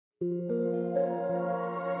Hi,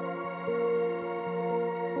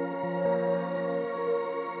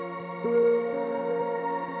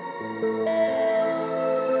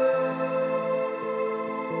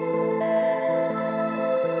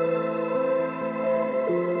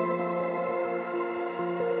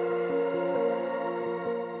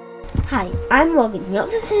 I'm Logan. You're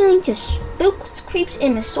listening to Spooks, Creeps,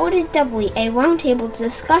 and Assorted Devilry, a roundtable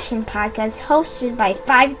discussion podcast hosted by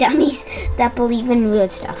 5 dummies that believe in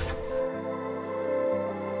weird stuff.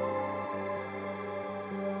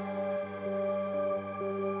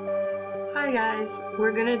 Hi guys,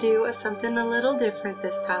 we're gonna do something a little different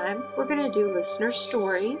this time. We're gonna do listener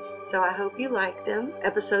stories, so I hope you like them.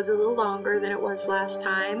 Episode's a little longer than it was last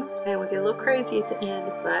time, and we get a little crazy at the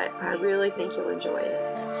end, but I really think you'll enjoy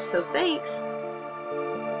it. So thanks!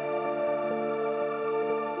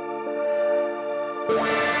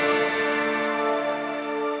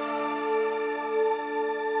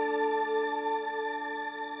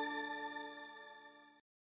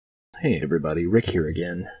 Hey everybody, Rick here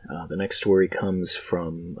again. The next story comes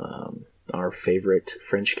from our favorite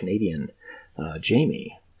French-Canadian,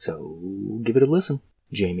 Jamie. So give it a listen.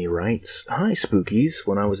 Jamie writes, "Hi Spookies.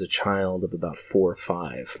 When I was a child of about 4 or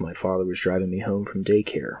 5, my father was driving me home from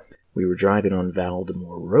daycare. We were driving on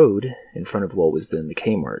Val-de-Moor Road in front of what was then the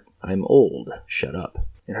Kmart. I'm old. Shut up.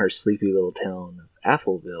 In our sleepy little town of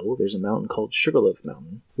Atholville, there's a mountain called Sugarloaf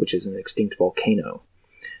Mountain, which is an extinct volcano.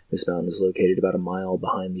 This mountain is located about a mile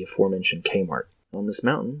behind the aforementioned Kmart. On this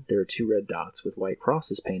mountain, there are 2 red dots with white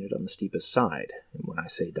crosses painted on the steepest side. And when I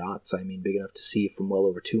say dots, I mean big enough to see from well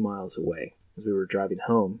over 2 miles away. As we were driving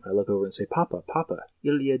home, I look over and say, 'Papa, Papa,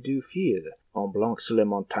 il y a 2 filles en blanc sur la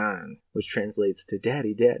montagne,' which translates to,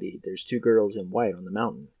 'Daddy, Daddy, there's 2 girls in white on the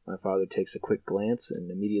mountain.' My father takes a quick glance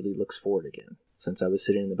and immediately looks forward again. Since I was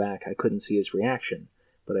sitting in the back, I couldn't see his reaction,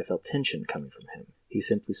 but I felt tension coming from him. He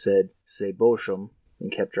simply said, 'C'est bochum,'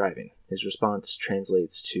 and kept driving. His response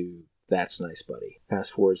translates to, 'That's nice, buddy.'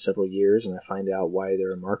 Fast forward several years, and I find out why there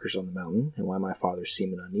are markers on the mountain and why my father's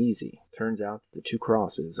seeming uneasy. Turns out that the 2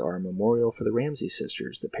 crosses are a memorial for the Ramsey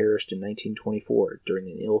sisters that perished in 1924 during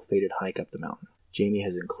an ill-fated hike up the mountain. Jamie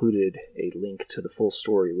has included a link to the full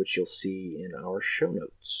story, which you'll see in our show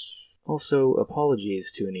notes. Also,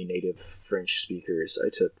 apologies to any native French speakers. I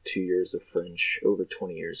took 2 years of French over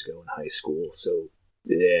 20 years ago in high school, so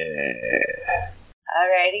yeah.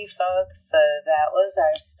 Alrighty, folks, so that was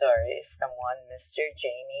our story from one Mr.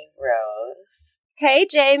 Jamie Rose. Hey,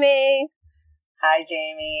 Jamie. Hi,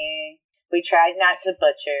 Jamie. We tried not to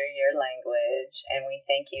butcher your language, and we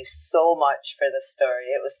thank you so much for the story.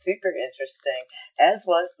 It was super interesting, as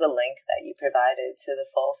was the link that you provided to the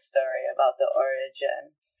full story about the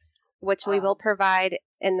origin. Which we will provide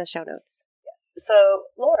in the show notes. Yes. So,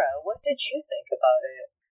 Laura, what did you think about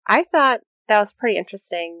it? I thought that was pretty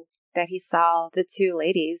interesting that he saw the 2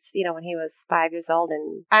 ladies, when he was 5 years old.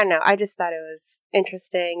 And I don't know, I just thought it was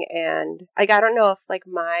interesting. And I don't know if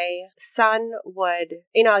my son would,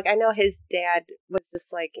 I know his dad was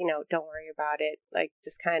just don't worry about it.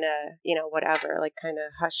 Just kind of, whatever, kind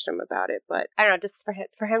of hushed him about it. But I don't know, just for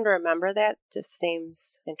him to remember that just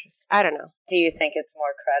seems interesting. I don't know. Do you think it's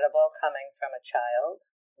more credible coming from a child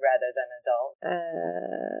rather than adult?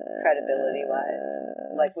 Credibility-wise.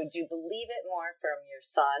 Would you believe it more from your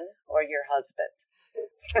son or your husband?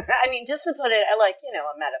 I mean, just to put it, a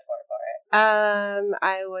metaphor for it.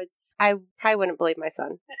 I probably wouldn't believe my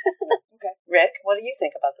son. Okay. Rick, what do you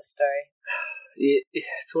think about the story?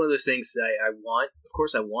 It's one of those things that I want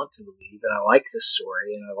to believe, and I like this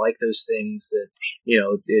story, and I like those things that,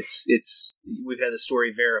 it's we've had the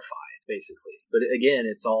story verified, basically. But again,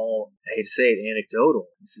 it's all, I hate to say it,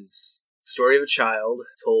 anecdotal. This is the story of a child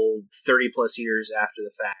told 30 plus years after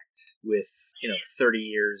the fact with, 30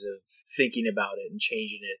 years of thinking about it and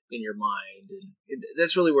changing it in your mind. And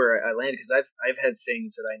that's really where I landed, because I've had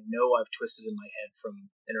things that I know I've twisted in my head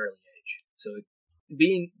from an early age. So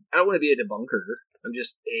I don't want to be a debunker. I'm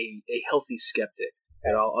just a healthy skeptic.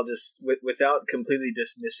 And I'll just, without completely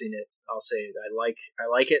dismissing it, I'll say I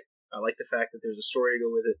like it. I like the fact that there's a story to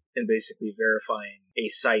go with it, and basically verifying a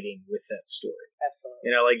sighting with that story. Absolutely.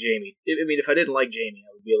 And I like Jamie. If I didn't like Jamie,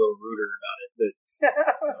 I would be a little ruder about it. But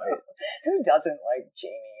who doesn't like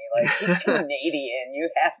Jamie? He's Canadian. You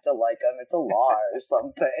have to like him. It's a law or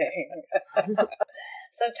something.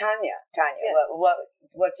 So Tanya, yes.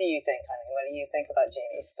 What do you think, honey? What do you think about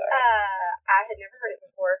Jamie's story? I had never heard it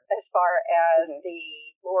before. As far as the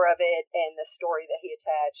lore of it and the story that he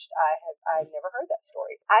attached, I've never heard that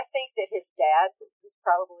story. I think that his dad was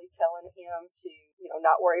probably telling him to,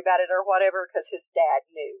 not worry about it or whatever, because his dad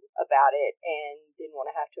knew about it and didn't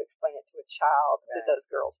want to have to explain it to a child that those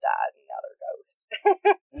girls died and now they're ghosts.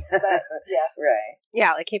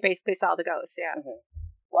 Yeah, like he basically saw the ghost, yeah. Mm-hmm.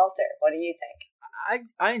 Walter, what do you think?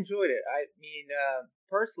 I enjoyed it. I mean,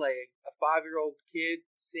 personally, a 5-year-old kid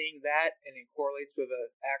seeing that and it correlates with an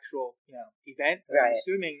actual, event. Right. I'm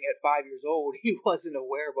assuming at 5 years old he wasn't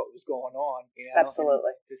aware of what was going on.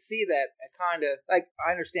 Absolutely. And to see that, kind of like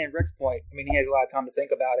I understand Rick's point. I mean, he has a lot of time to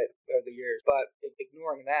think about it over the years, but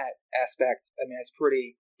ignoring that aspect, I mean, it's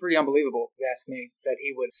pretty unbelievable, if you ask me, that he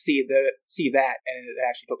would see that and it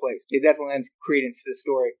actually took place. It definitely lends credence to the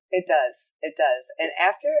story. It does. And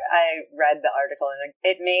after I read the article, and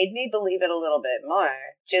it made me believe it a little bit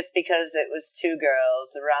more, just because it was 2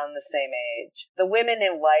 girls around the same age. The women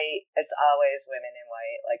in white, it's always women in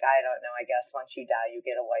white. Like, I don't know, I guess once you die, you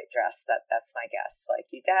get a white dress. That's my guess. Like,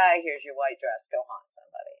 you die, here's your white dress, go haunt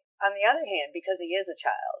somebody. On the other hand, because he is a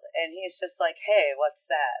child, and he's just like, hey, what's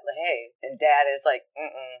that? Like, hey. And dad is like,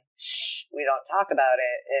 shh, we don't talk about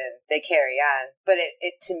it. And they carry on. But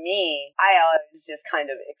it to me, I always just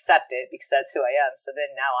kind of accept it because that's who I am. So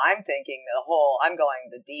then now I'm thinking I'm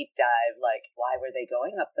going the deep dive, like, why were they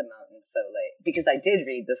going up the mountain so late? Because I did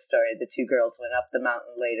read the story. The 2 girls went up the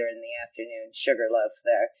mountain later in the afternoon, Sugarloaf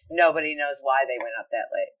there. Nobody knows why they went up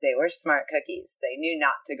that late. They were smart cookies. They knew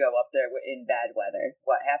not to go up there in bad weather.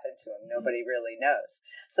 What happened to them? Nobody really knows.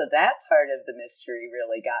 So that part of the mystery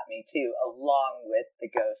really got me too, along with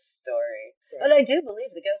the ghost story. Right. But I do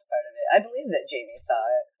believe the ghost part of it. I believe that Jamie saw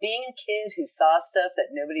it. Being a kid who saw stuff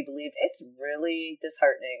that nobody believed, it's really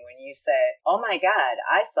disheartening when you say, oh my God,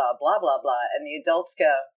 I saw blah, blah, blah. And the adults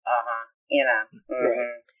go,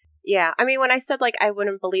 Mm-hmm. Yeah, I mean, when I said, like, I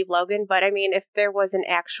wouldn't believe Logan, but I mean, if there was an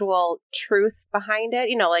actual truth behind it,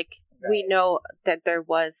 like, right. We know that there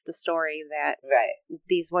was the story that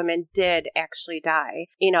these women did actually die,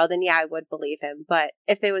 then yeah, I would believe him. But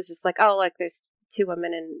if it was just like, oh, look, there's 2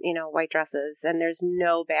 women in, white dresses and there's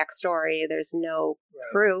no backstory, there's no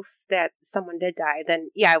proof that someone did die, then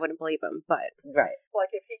yeah, I wouldn't believe him. But like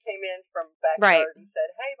if he came in from backyard and said,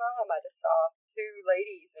 hey, Mom, I just saw 2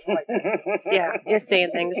 ladies in white dresses. Yeah, you're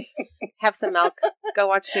saying things. Have some milk. Go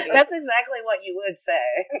watch TV. That's exactly what you would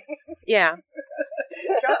say. Yeah.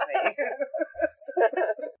 Trust me.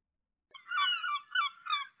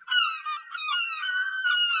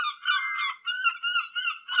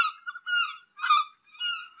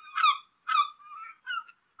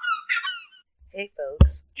 Hey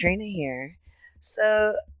folks, Trina here.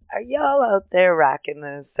 So, are y'all out there rocking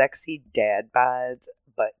those sexy dad bods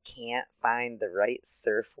but can't find the right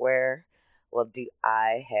surfwear? Well, do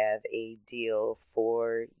I have a deal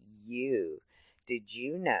for you? Did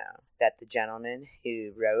you know that the gentleman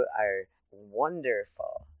who wrote our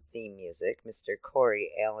wonderful theme music, Mr.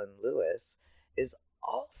 Corey Allen Lewis, is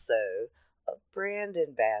also a brand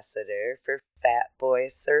ambassador for Fat Boy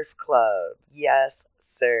Surf Club? Yes,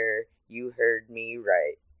 sir, you heard me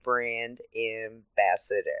right. Brand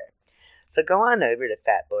ambassador. So go on over to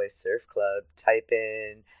Fat Boy Surf Club, type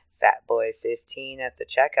in Fatboy15 at the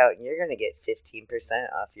checkout, and you're going to get 15%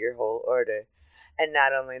 off your whole order. And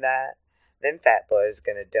not only that, then Fat Boy is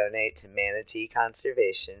going to donate to Manatee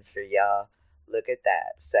Conservation for y'all. Look at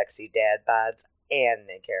that. Sexy dad bods, and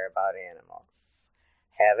they care about animals.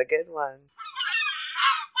 Have a good one.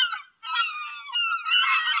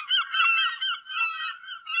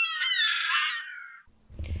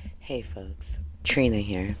 Hey folks, Trina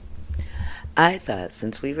here. I thought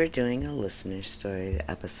since we were doing a listener story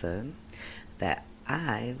episode that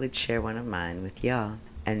I would share one of mine with y'all,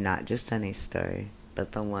 and not just any story,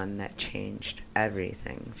 but the one that changed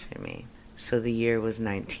everything for me. So the year was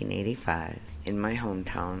 1985 in my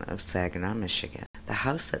hometown of Saginaw, Michigan. The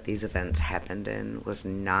house that these events happened in was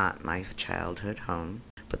not my childhood home,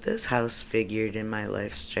 but this house figured in my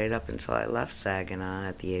life straight up until I left Saginaw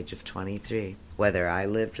at the age of 23. Whether I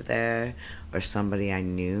lived there or somebody I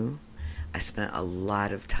knew, I spent a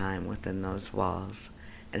lot of time within those walls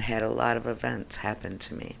and had a lot of events happen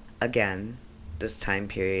to me. Again, this time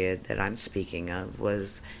period that I'm speaking of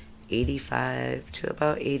was 85 to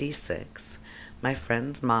about 86. My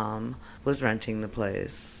friend's mom was renting the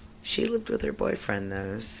place. She lived with her boyfriend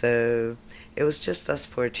though, so it was just us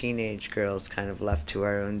 4 teenage girls kind of left to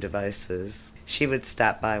our own devices. She would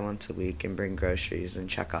stop by once a week and bring groceries and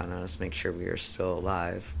check on us, make sure we were still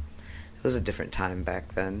alive. It was a different time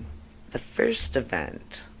back then. The first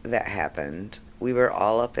event that happened, we were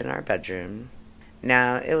all up in our bedroom.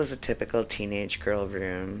 Now, it was a typical teenage girl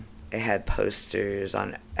room. It had posters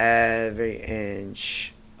on every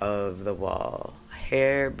inch of the wall.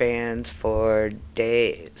 Hair bands for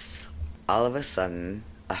days. All of a sudden,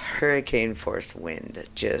 a hurricane force wind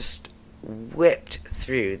just whipped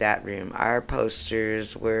through that room. Our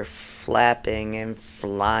posters were flapping and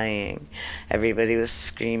flying. Everybody was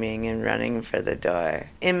screaming and running for the door.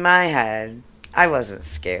 In my head, I wasn't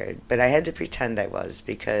scared, but I had to pretend I was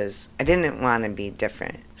because I didn't want to be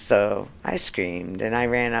different. So I screamed and I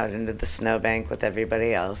ran out into the snowbank with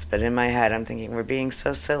everybody else. But in my head, I'm thinking, we're being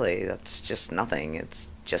so silly. That's just nothing.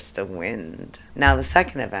 It's just a wind. Now, the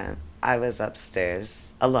second event, I was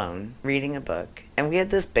upstairs alone reading a book. And we had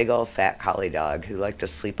this big old fat collie dog who liked to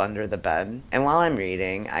sleep under the bed. And while I'm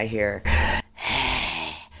reading, I hear...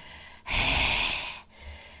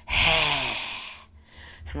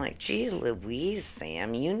 I'm like, geez Louise,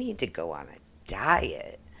 Sam, you need to go on a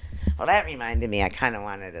diet. Well, that reminded me I kind of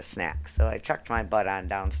wanted a snack, so I chucked my butt on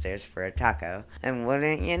downstairs for a taco. And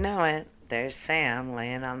wouldn't you know it, there's Sam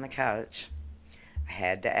laying on the couch. I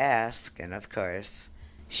had to ask, and of course,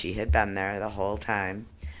 she had been there the whole time.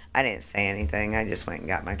 I didn't say anything. I just went and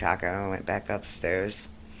got my taco and went back upstairs.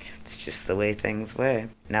 It's just the way things were.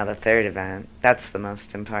 Now the third event, that's the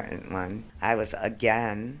most important one. I was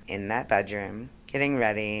again in that bedroom, getting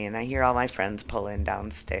ready, and I hear all my friends pulling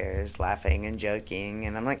downstairs, laughing and joking,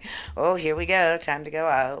 and I'm like, oh, here we go, time to go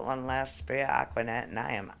out, one last spray of Aquanet, and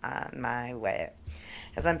I am on my way.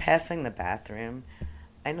 As I'm passing the bathroom,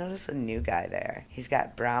 I notice a new guy there. He's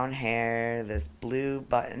got brown hair, this blue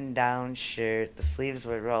button-down shirt, the sleeves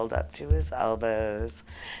were rolled up to his elbows.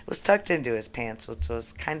 It was tucked into his pants, which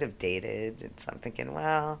was kind of dated, and so I'm thinking,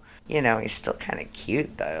 well, you know, he's still kind of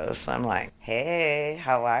cute, though, so I'm like, hey,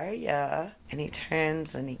 how are ya? And he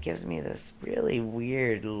turns and he gives me this really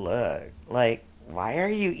weird look, like, why are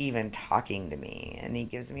you even talking to me? And he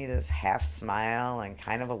gives me this half smile and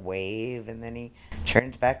kind of a wave, and then he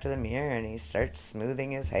turns back to the mirror and he starts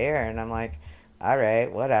smoothing his hair, and I'm like, all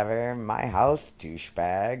right, whatever, my house,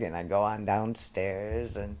 douchebag. And I go on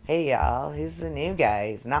downstairs and, hey y'all, he's the new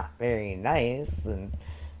guy, he's not very nice. And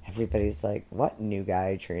everybody's like, what new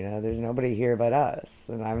guy, Trina? There's nobody here but us.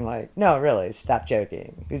 And I'm like, no, really, stop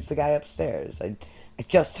joking. Who's the guy upstairs? I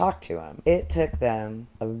just talked to him. It took them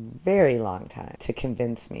a very long time to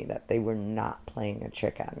convince me that they were not playing a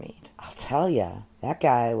trick on me. I'll tell ya, that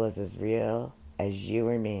guy was as real as you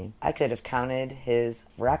or me. I could have counted his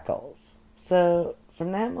freckles. So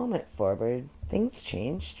from that moment forward, things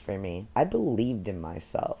changed for me. I believed in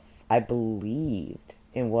myself. I believed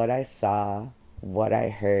in what I saw, what I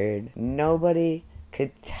heard. Nobody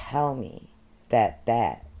could tell me that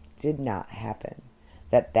that did not happen.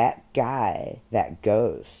 That guy, that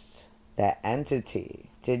ghost, that entity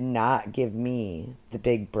did not give me the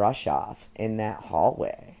big brush off in that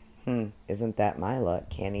hallway. Isn't that my luck?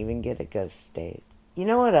 Can't even get a ghost date. You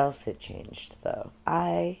know what else had changed, though?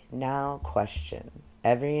 I now question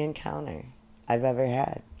every encounter I've ever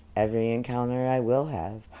had. Every encounter I will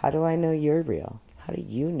have. How do I know you're real? How do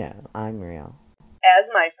you know I'm real? As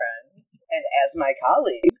my friends and as my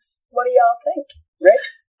colleagues, what do y'all think? Rick?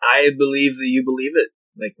 I believe that you believe it.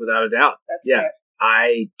 Like, without a doubt. That's yeah. fair.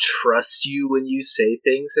 I trust you when you say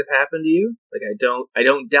things have happened to you. Like, I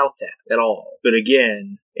don't doubt that at all. But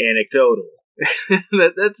again, anecdotal.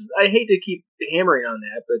 that's I hate to keep hammering on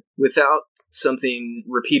that, but without something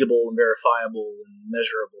repeatable and verifiable and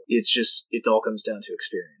measurable, it all comes down to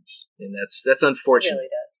experience. And that's unfortunate. It really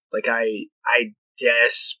does. Like, I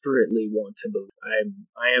desperately want to believe.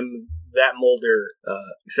 I am that Mulder,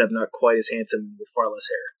 except not quite as handsome with far less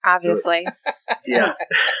hair. Obviously. So, yeah.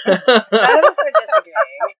 None of us are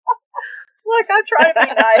disagreeing. Look, I'm trying to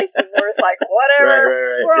be nice, and we're like, whatever.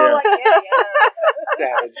 Right, we're all yeah. like, yeah.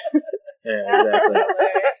 Savage. Yeah, exactly.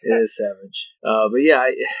 It is savage. But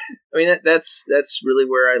yeah, I mean, that's really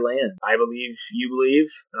where I land. I believe you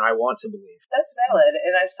believe, and I want to believe. That's valid,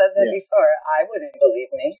 and I've said that before. I wouldn't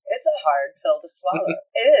believe me. It's a hard pill to swallow.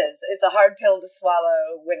 It is. It's a hard pill to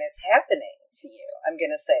swallow when it's happening to you. I'm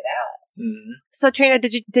going to say that. Mm-hmm. So, Trina,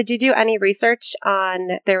 did you do any research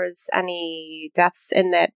on there was any deaths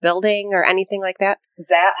in that building or anything like that?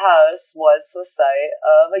 That house was the site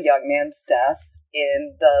of a young man's death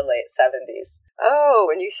in the late 70s.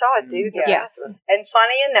 Oh, and you saw a dude in the Yeah. bathroom. And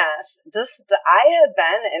funny enough, I have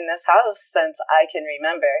been in this house since I can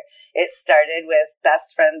remember. It started with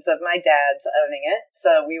best friends of my dad's owning it.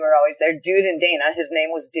 So we were always there. Dude and Dana, his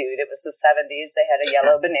name was Dude. It was the 70s. They had a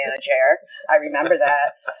yellow banana chair. I remember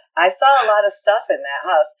that. I saw a lot of stuff in that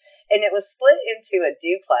house. And it was split into a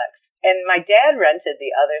duplex. And my dad rented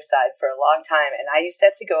the other side for a long time. And I used to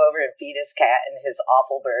have to go over and feed his cat and his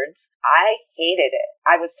awful birds. I hated it.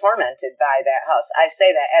 I was tormented by that house. I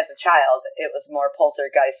say that as a child, it was more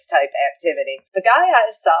poltergeist type activity. The guy I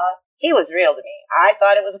saw, he was real to me. I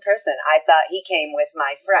thought it was a person. I thought he came with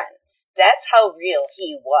my friends. That's how real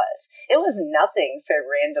he was. It was nothing for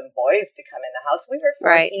random boys to come in the house. We were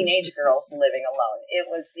four teenage girls living alone.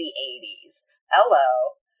 It was the 80s.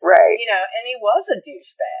 Hello. Right. You know, and he was a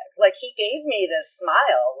douchebag. Like, he gave me this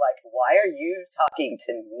smile, like, why are you talking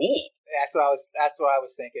to me? That's what I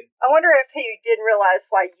was thinking. I wonder if he didn't realize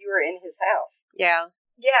why you were in his house. Yeah.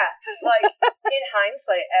 Yeah, like, in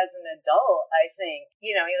hindsight, as an adult, I think,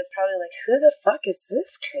 you know, he was probably like, who the fuck is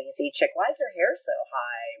this crazy chick? Why is her hair so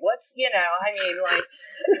high? What's, you know, I mean, like...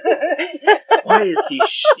 Why is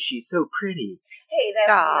she so pretty? Hey,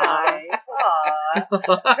 that's nice. Aww.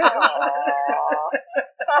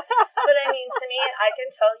 But I mean, to me, I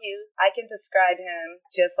can tell you, I can describe him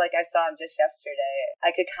just like I saw him just yesterday.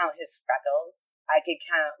 I could count his freckles. I could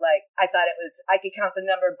count, like, I could count the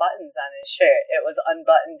number of buttons on his shirt. It was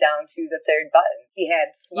unbuttoned down to the third button. He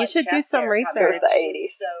had You should do some research. The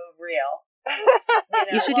 80s. So real.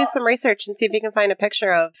 You should do some research and see if you can find a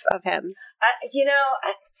picture of him.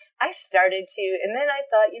 I started to, and then I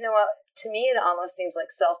thought, you know what, to me it almost seems like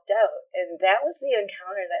self-doubt, and that was the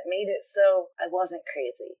encounter that made it so I wasn't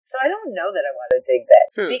crazy. So I don't know that I want to dig that,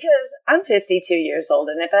 because I'm 52 years old,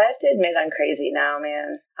 and if I have to admit I'm crazy now,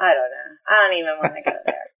 man, I don't know. I don't even want to go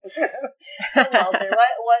there. So Walter,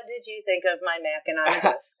 what did you think of my macking on a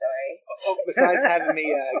ghost story? Besides having me,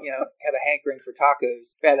 have a hankering for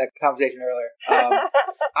tacos, we had that conversation earlier.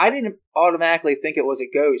 I didn't automatically think it was a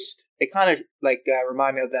ghost. It kind of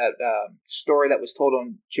reminded me of that story that was told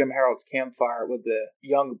on Jim Harold's Campfire with the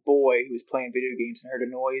young boy who was playing video games and heard a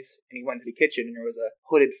noise, and he went to the kitchen and there was a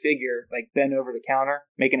hooded figure bent over the counter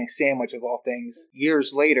making a sandwich of all things.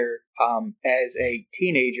 Years later, as a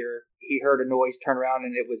teenager, he heard a noise, turned around,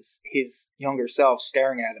 and it was his younger self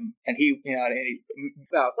staring at him. And he,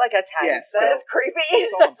 like a time. That's creepy. He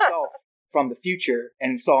saw himself from the future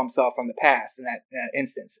and saw himself from the past in that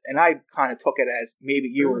instance. And I kind of took it as maybe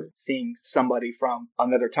you were seeing somebody from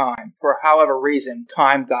another time. For however reason,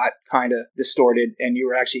 time got kind of distorted and you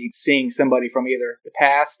were actually seeing somebody from either the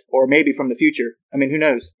past or maybe from the future. I mean, who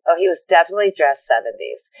knows? Oh, he was definitely dressed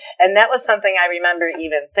 70s. And that was something I remember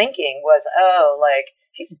even thinking was,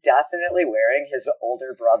 he's definitely wearing his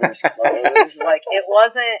older brother's clothes. It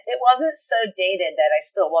wasn't so dated that I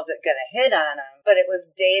still wasn't going to hit on him, but it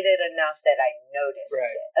was dated enough that I noticed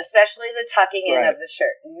it. Especially the tucking in of the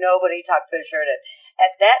shirt. Nobody tucked their shirt in.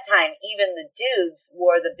 At that time, even the dudes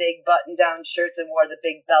wore the big button-down shirts and wore the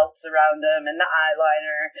big belts around them and the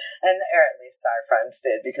eyeliner, or at least our friends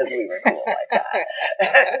did because we were cool like that.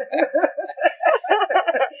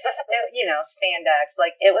 Spandex,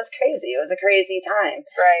 it was crazy. It was a crazy time.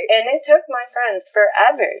 Right. And it took my friends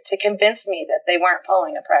forever to convince me that they weren't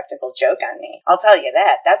pulling a practical joke on me. I'll tell you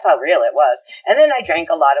that. That's how real it was. And then I drank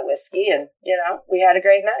a lot of whiskey and, we had a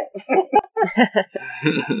great night.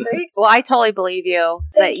 Well, I totally believe you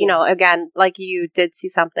that, again, you did see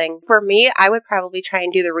something. For me, I would probably try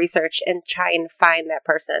and do the research and try and find that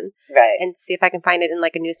person. Right. And see if I can find it in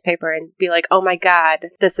a newspaper and be like, oh my God,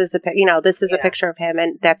 this is a picture of him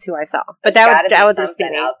and that's who I saw. But that would just be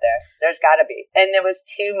me. Out there. There's got to be. And there was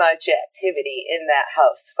too much activity in that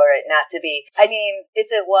house for it not to be. I mean, if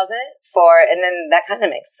it wasn't for, and then that kind of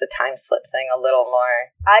makes the time slip thing a little more,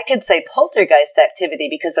 I could say poltergeist activity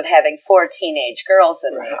because of having 4 teenage girls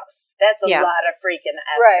in the house. That's a lot of freaking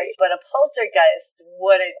effort. Right. But a poltergeist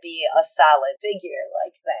wouldn't be a solid figure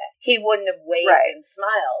like that. He wouldn't have waved and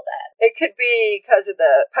smiled at it. It could be because of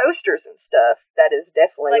the posters and stuff. That is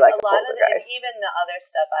definitely like a lot of and even the other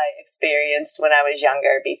stuff I experienced when I was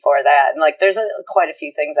younger before that. And there's quite a few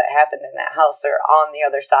things that happened in that house or on the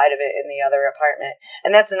other side of it in the other apartment. And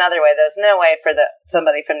that's another way. There's no way for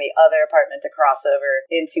somebody from the other apartment to cross over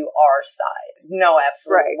into our side. No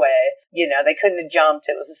absolute way. They couldn't have jumped.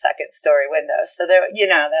 It was a second story window. So there,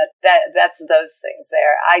 that's those things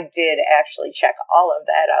there. I did actually check all of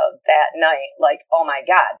that out that night. Oh my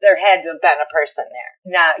God, there had to have been a person there.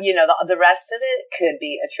 Now, the rest of it could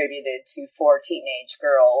be attributed to 4 teenage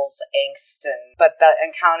girls, angst, but the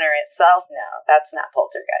encounter itself, no, that's not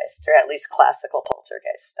poltergeist, or at least classical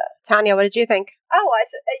poltergeist stuff. Tanya, what did you think? Oh, I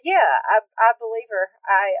believe her.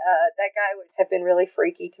 That guy would have been really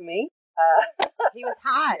freaky to me. He was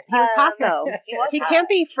hot. He was hot, though. He can't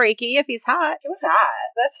be freaky if he's hot. He was hot.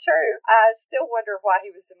 That's true. I still wonder why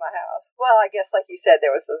he was in my house. Well, I guess, like you said,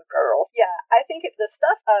 there was those girls. Yeah, I think it's the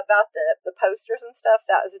stuff about the posters and stuff,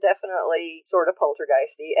 that was definitely sort of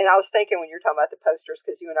poltergeisty. And I was thinking when you were talking about the posters,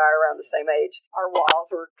 because you and I are around the same age, our walls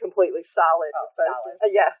were completely solid. Oh, solid.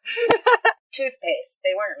 Yeah. Toothpaste.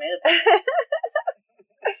 They weren't moving.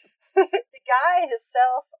 The guy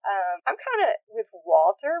himself, I'm kind of with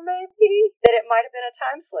Walter, maybe, that it might have been a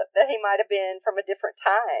time slip, that he might have been from a different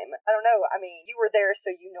time. I don't know. I mean, you were there,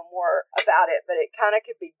 so you know more about it, but it kind of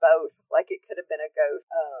could be both. Like, it could have been a ghost.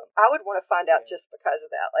 I would want to find out just because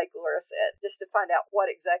of that, like Laura said, just to find out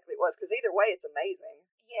what exactly it was, because either way, it's amazing.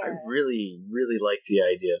 Yeah. I really, really like the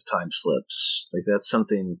idea of time slips. Like, that's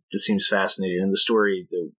something that seems fascinating. And the story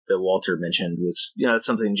that Walter mentioned was, that's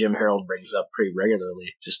something Jim Harold brings up pretty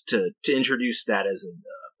regularly, just to introduce that as an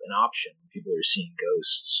option when people are seeing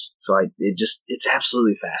ghosts. So it's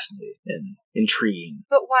absolutely fascinating and intriguing.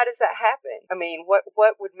 But why does that happen? I mean, what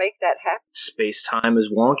would make that happen? Space-time is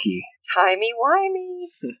wonky.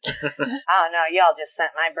 Timey-wimey. Oh, no, y'all just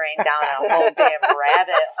sent my brain down a whole damn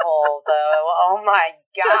rabbit hole, though. Oh, my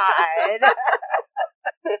God.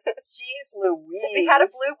 Jeez Louise. If he had a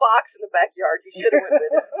blue box in the backyard, you should have went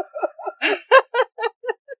with it.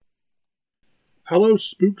 Hello,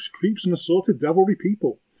 spooks, creeps, and assorted devilry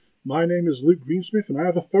people. My name is Luke Greensmith, and I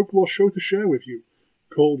have a folklore show to share with you.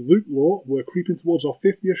 Called Luke Lore, we're creeping towards our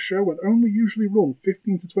 50th show and only usually run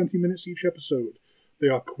 15 to 20 minutes each episode. They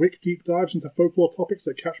are quick deep dives into folklore topics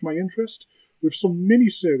that catch my interest, with some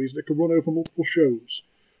mini-series that can run over multiple shows.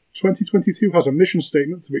 2022 has a mission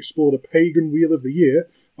statement to explore the pagan wheel of the year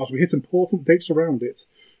as we hit important dates around it,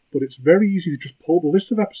 but it's very easy to just pull the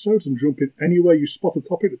list of episodes and jump in anywhere you spot a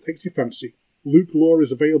topic that takes your fancy. Luke Lore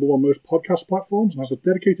is available on most podcast platforms and has a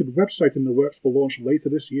dedicated website in the works for launch later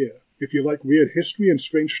this year. If you like weird history and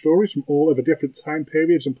strange stories from all over different time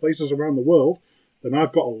periods and places around the world, then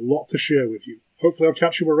I've got a lot to share with you. Hopefully I'll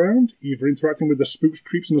catch you around, either interacting with the Spooks,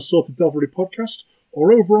 Creeps and Assorted Devilry podcast,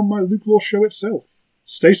 or over on my Luke Lore show itself.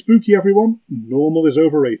 Stay spooky, everyone. Normal is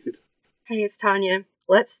overrated. Hey, it's Tanya.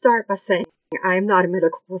 Let's start by saying I am not a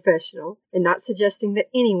medical professional and not suggesting that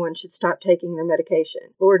anyone should stop taking their medication.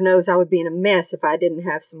 Lord knows I would be in a mess if I didn't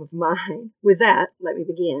have some of mine. With that, let me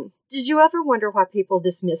begin. Did you ever wonder why people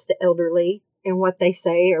dismiss the elderly and what they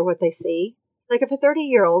say or what they see? Like if a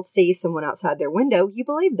 30-year-old sees someone outside their window, you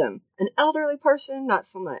believe them. An elderly person, not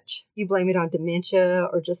so much. You blame it on dementia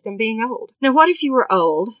or just them being old. Now, what if you were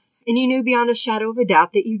old and you knew beyond a shadow of a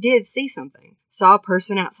doubt that you did see something? Saw a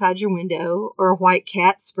person outside your window or a white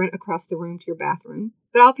cat sprint across the room to your bathroom.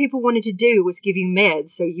 But all people wanted to do was give you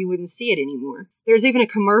meds so you wouldn't see it anymore. There's even a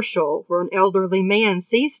commercial where an elderly man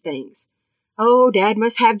sees things. Oh, Dad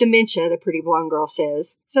must have dementia, the pretty blonde girl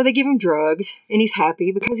says. So they give him drugs, and he's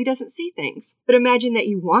happy because he doesn't see things. But imagine that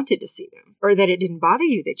you wanted to see them, or that it didn't bother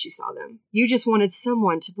you that you saw them. You just wanted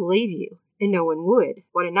someone to believe you, and no one would.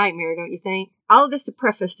 What a nightmare, don't you think? All of this to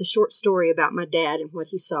preface the short story about my dad and what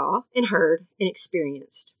he saw, and heard, and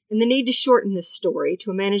experienced. And the need to shorten this story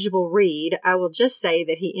to a manageable read, I will just say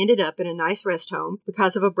that he ended up in a nice rest home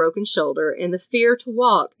because of a broken shoulder and the fear to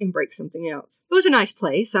walk and break something else. It was a nice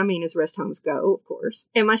place, as rest homes go, of course.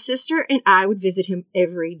 And my sister and I would visit him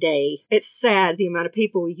every day. It's sad the amount of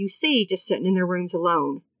people you see just sitting in their rooms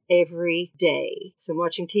alone. Every day. Some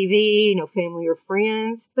watching TV, no family or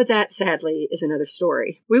friends, but that sadly is another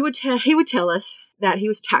story. He would tell us that he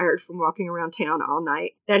was tired from walking around town all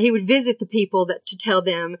night, that he would visit the people to tell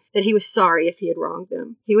them that he was sorry if he had wronged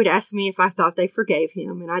them. He would ask me if I thought they forgave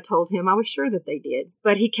him, and I told him I was sure that they did.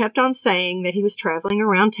 But he kept on saying that he was traveling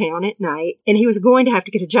around town at night, and he was going to have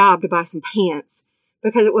to get a job to buy some pants,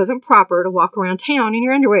 because it wasn't proper to walk around town in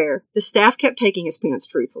your underwear. The staff kept taking his pants,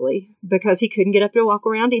 truthfully, because he couldn't get up to walk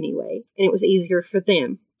around anyway, and it was easier for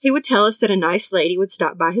them. He would tell us that a nice lady would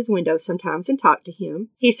stop by his window sometimes and talk to him.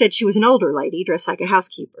 He said she was an older lady dressed like a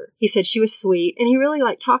housekeeper. He said she was sweet, and he really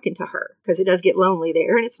liked talking to her, because it does get lonely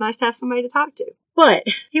there, and it's nice to have somebody to talk to. But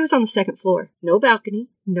he was on the second floor. No balcony,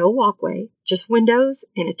 no walkway, just windows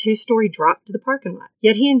and a 2-story drop to the parking lot.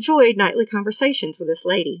 Yet he enjoyed nightly conversations with this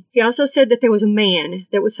lady. He also said that there was a man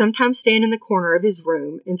that would sometimes stand in the corner of his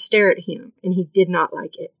room and stare at him, and he did not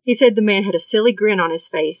like it. He said the man had a silly grin on his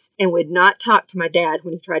face and would not talk to my dad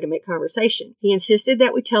when he tried to make conversation. He insisted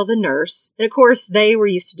that we tell the nurse, and of course they were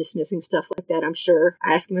used to dismissing stuff like that, I'm sure.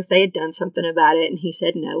 I asked him if they had done something about it, and he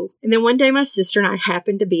said no. And then one day my sister and I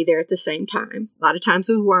happened to be there at the same time. A lot of times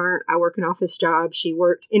we weren't. I work an office job. She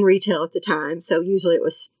worked in retail at the time, so usually it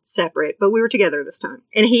was separate, but we were together this time.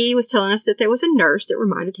 And he was telling us that there was a nurse that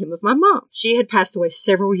reminded him of my mom. She had passed away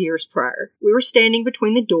several years prior. We were standing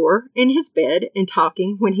between the door and his bed and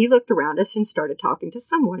talking when he looked around us and started talking to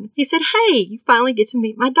someone. He said, "Hey, you finally get to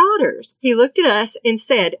meet my daughters." He looked at us and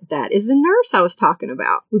said, "That is the nurse I was talking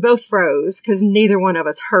about." We both froze because neither one of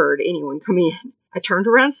us heard anyone come in. I turned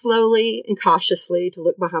around slowly and cautiously to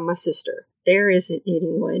look behind my sister. "There isn't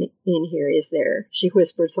anyone in here, is there?" she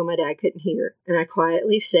whispered so my dad couldn't hear. And I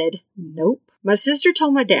quietly said, "Nope." My sister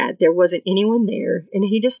told my dad there wasn't anyone there, and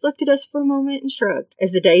he just looked at us for a moment and shrugged.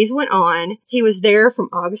 As the days went on, he was there from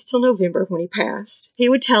August till November when he passed. He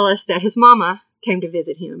would tell us that his mama came to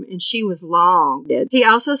visit him, and she was long dead. He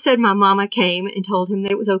also said my mama came and told him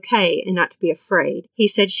that it was okay and not to be afraid. He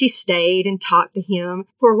said she stayed and talked to him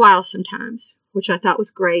for a while sometimes, which I thought was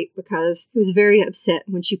great because he was very upset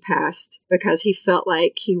when she passed because he felt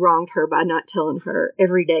like he wronged her by not telling her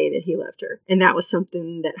every day that he loved her. And that was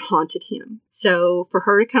something that haunted him. So for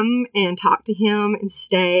her to come and talk to him and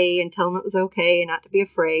stay and tell him it was okay and not to be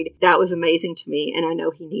afraid, that was amazing to me, and I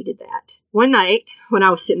know he needed that. One night, when I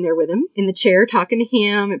was sitting there with him in the chair talking to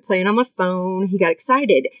him and playing on my phone, he got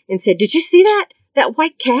excited and said, "Did you see that? That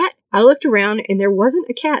white cat?" I looked around and there wasn't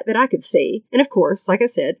a cat that I could see. And of course, like I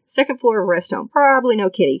said, second floor of a rest home, probably no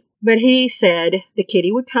kitty. But he said the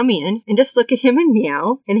kitty would come in and just look at him and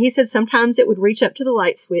meow. And he said sometimes it would reach up to the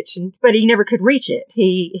light switch, but he never could reach it.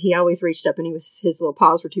 He always reached up and his little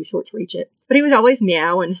paws were too short to reach it. But he would always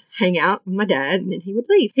meow and hang out with my dad, and then he would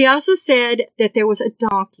leave. He also said that there was a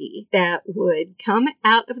donkey that would come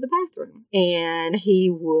out of the bathroom and he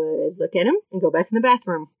would look at him and go back in the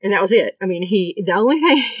bathroom. And that was it. I mean, the only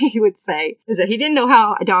thing he would say is that he didn't know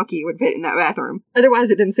how a donkey would fit in that bathroom.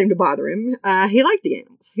 Otherwise, it didn't seem to bother him. He liked the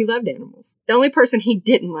animals. He loved animals. The only person he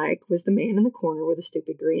didn't like was the man in the corner with a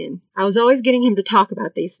stupid grin. I was always getting him to talk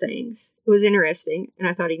about these things. It was interesting, and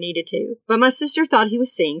I thought he needed to. But my sister thought he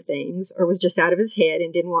was seeing things, or was just out of his head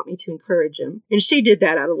and didn't want me to encourage him. And she did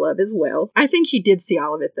that out of love as well. I think he did see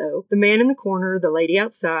all of it, though. The man in the corner, the lady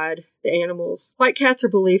outside, the animals. White cats are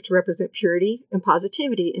believed to represent purity and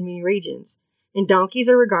positivity in many regions, and donkeys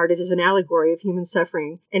are regarded as an allegory of human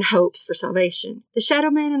suffering and hopes for salvation. The shadow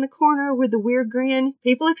man in the corner with the weird grin,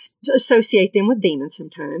 people associate them with demons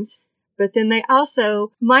sometimes. But then they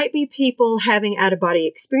also might be people having out-of-body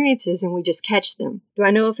experiences and we just catch them. Do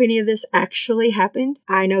I know if any of this actually happened?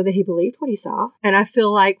 I know that he believed what he saw. And I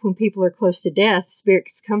feel like when people are close to death,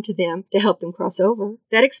 spirits come to them to help them cross over.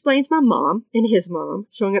 That explains my mom and his mom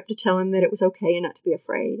showing up to tell him that it was okay and not to be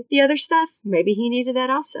afraid. The other stuff, maybe he needed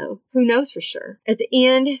that also. Who knows for sure? At the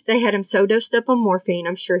end, they had him so dosed up on morphine,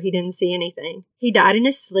 I'm sure he didn't see anything. He died in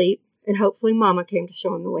his sleep. And hopefully Mama came to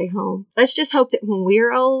show him the way home. Let's just hope that when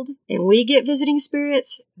we're old and we get visiting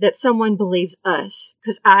spirits, that someone believes us.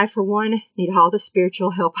 Because I, for one, need all the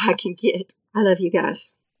spiritual help I can get. I love you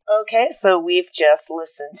guys. Okay, so we've just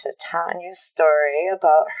listened to Tanya's story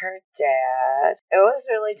about her dad. It was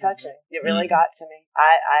really touching. It really got to me.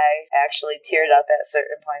 I actually teared up at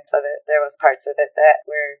certain points of it. There was parts of it that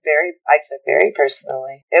I took very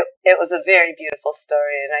personally. It was a very beautiful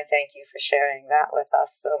story, and I thank you for sharing that with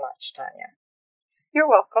us so much, Tanya. You're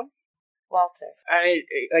welcome. Walter.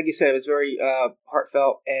 Like you said, it was very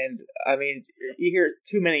heartfelt, and I mean, you hear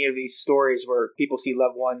too many of these stories where people see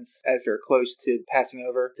loved ones as they're close to passing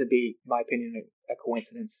over to be, in my opinion, a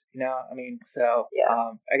coincidence. You know, I mean, so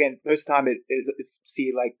yeah. Again, most of the time it's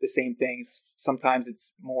see like the same things. Sometimes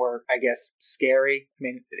it's more, I guess, scary. I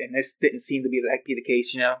mean, and this didn't seem to be the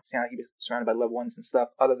case. You know, sound like he was surrounded by loved ones and stuff.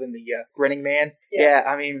 Other than the grinning man. Yeah,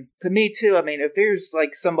 I mean, to me too. I mean, if there's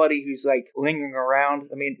like somebody who's like lingering around,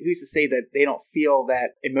 I mean, who's to say that they don't feel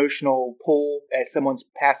that emotional pull as someone's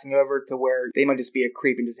passing over to where they might just be a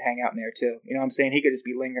creep and just hang out in there too. You know what I'm saying? He could just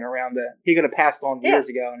be lingering around. He could have passed on years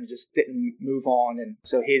ago and just didn't move on. And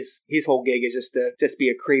so his whole gig is just to be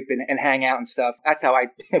a creep and hang out and stuff. That's how I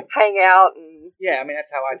hang out and I mean,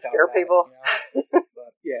 that's how I felt. Scare people. You know?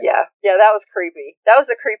 But, yeah, that was creepy. That was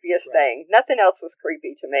the creepiest thing. Nothing else was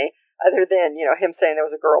creepy to me, other than him saying there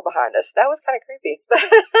was a girl behind us. That was kind of creepy.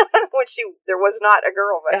 When there was not a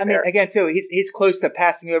girl back there. Again, too, he's close to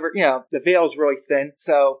passing over. You know, the veil's really thin,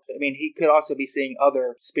 so I mean, he could also be seeing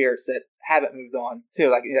other spirits that haven't moved on too,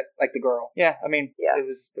 like the girl. Yeah, I mean, it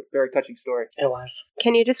was a very touching story. It was.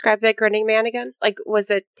 Can you describe that grinning man again? Like, was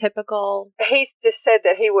it typical? He just said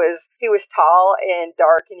that he was tall and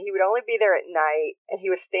dark, and he would only be there at night. And he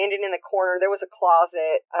was standing in the corner. There was a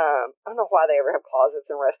closet. I don't know why they ever have closets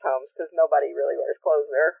in rest homes because nobody really wears clothes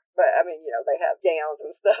there. But I mean, they have gowns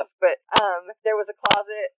and stuff. But there was a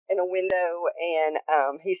closet and a window, and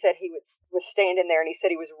he said he was standing there, and he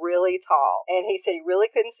said he was really tall, and he said he really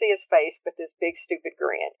couldn't see his face, but this big stupid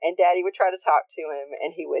grin. And Daddy would try to talk to him,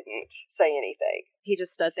 and he wouldn't say anything. He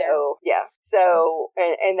just stood there. So, yeah. So,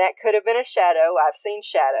 and that could have been a shadow. I've seen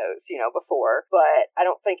shadows, before, but I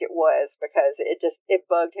don't think it was because it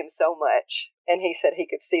bugged him so much. and he said he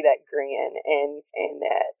could see that grin, and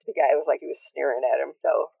that the guy was like he was sneering at him.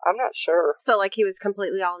 So I'm not sure. So, like, he was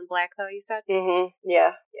completely all in black, though, you said? Mm-hmm.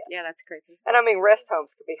 Yeah. Yeah, that's creepy. And I mean, rest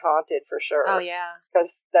homes could be haunted for sure. Oh, yeah.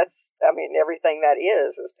 Because that's, I mean, everything that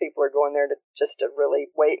is people are going there to just to really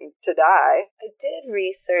wait to die. I did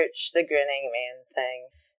research the grinning man thing.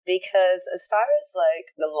 Because as far as,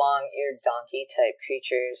 like, the long-eared donkey-type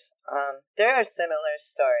creatures, there are similar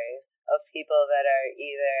stories of people that are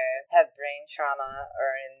either have brain trauma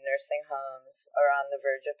or in nursing homes or on the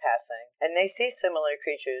verge of passing. And they see similar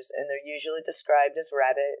creatures, and they're usually described as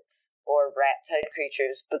rabbits or rat-type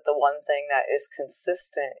creatures, but the one thing that is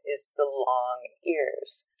consistent is the long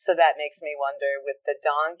ears. So that makes me wonder with the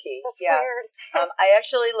donkey. That's weird. I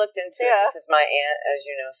actually looked into it because my aunt, as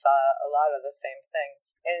you know, saw a lot of the same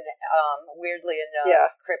things. And weirdly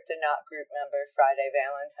enough, Kryptonaut group member Friday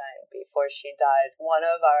Valentine, before she died, one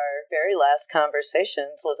of our very last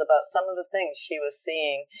conversations was about some of the things she was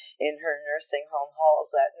seeing in her nursing home halls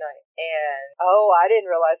that night. And I didn't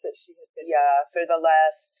realize that she had been. Yeah, for the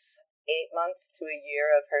last 8 months to a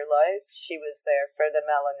year of her life, she was there for the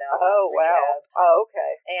melanoma. Oh, wow. rehab. Oh,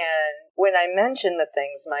 okay. And when I mentioned the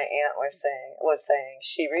things my aunt was saying,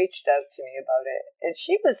 she reached out to me about it, and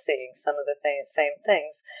she was seeing some of the same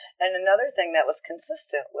things. And another thing that was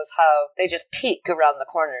consistent was how they just peek around the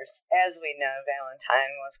corners. As we know,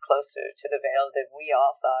 Valentine was closer to the veil than we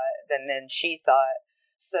all thought, than she thought.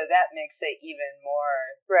 So that makes it even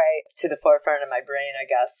more to the forefront of my brain, I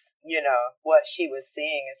guess. You know, what she was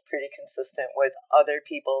seeing is pretty consistent with other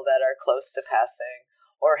people that are close to passing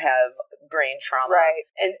or have brain trauma. Right.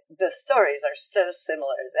 And the stories are so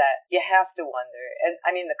similar that you have to wonder. And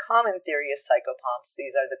I mean, the common theory is psychopomps.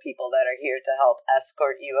 These are the people that are here to help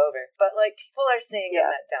escort you over. But like, people are seeing them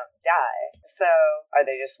that don't die. So are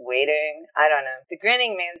they just waiting? I don't know. The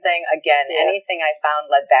grinning man thing, again, anything I found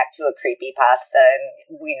led back to a creepypasta,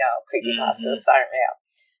 and we know creepypastas aren't real.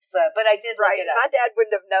 So, but I did look it up. My dad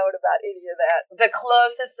wouldn't have known about any of that. The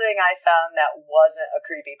closest thing I found that wasn't a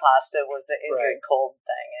creepypasta was the Indrid Cold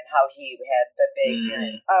thing and how he had the big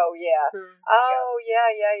grin. Oh, yeah. Oh, yeah.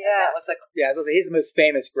 And that was Yeah, I was gonna say, he's the most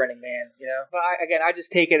famous grinning man, you know? But I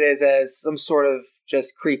just take it as some sort of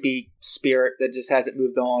just creepy spirit that just hasn't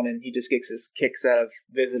moved on, and he just gets his kicks out of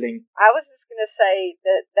visiting. I was just going to say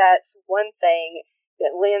that's one thing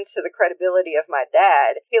that lends to the credibility of my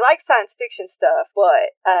dad. He liked science fiction stuff,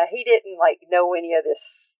 but he didn't know any of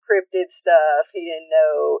this cryptid stuff. He didn't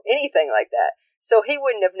know anything like that. So he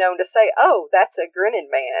wouldn't have known to say, oh, that's a grinning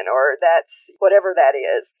man, or that's whatever that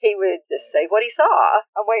is. He would just say what he saw.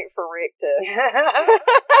 I'm waiting for Rick to...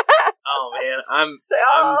 Oh, man,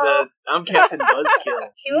 I'm Captain Buzzkill.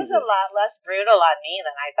 He was a lot less brutal on me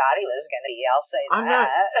than I thought he was going to be, I'll say I'm that.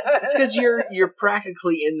 not. It's because you're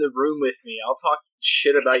practically in the room with me. I'll talk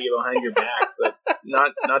shit about you behind your back, but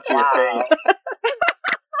not to your face.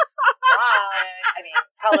 Wow. I mean,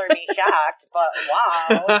 color me shocked, but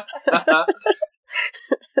wow.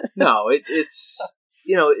 No, it's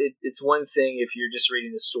it's one thing if you're just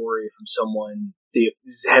reading the story from someone that you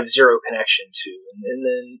have zero connection to, and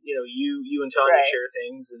then you and Tanya share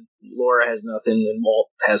things, and Laura has nothing, and Walt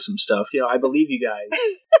has some stuff. I believe you guys.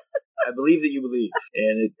 I believe that you believe,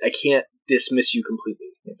 and I can't dismiss you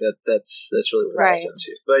completely. That's really what it comes down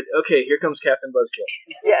to. But okay, here comes Captain Buzzkill.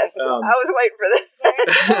 Yes, I was waiting for this.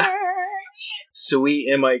 So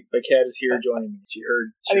my cat is here joining me. She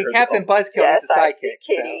heard Captain Buzzkill is a sidekick.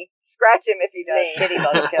 Kitty. So. Scratch him if he does. Kitty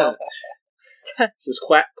Buzzkill. This is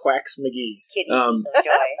Quacks McGee. Kitty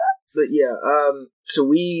Joy. But yeah, so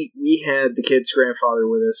we had the kid's grandfather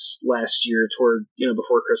with us last year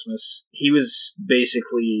before Christmas. He was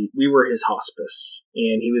we were his hospice,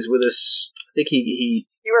 and he was with us. I think he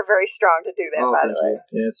you were very strong to do that, by the way.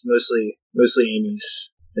 Yeah, it's mostly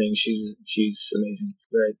Amy's thing. She's amazing.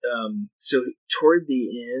 But so toward the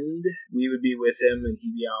end, we would be with him, and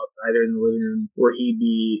he'd be out either in the living room or he'd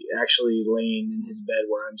be actually laying in his bed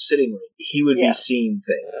where I'm sitting right. He would be seeing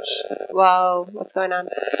things. Whoa, what's going on?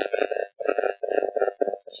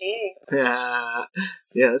 Gee. Yeah,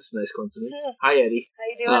 that's a nice coincidence. Hi, Eddie. How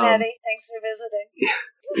you doing, Eddie? Thanks for visiting.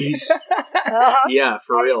 He's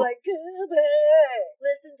for real. He's like,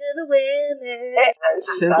 listen to the women.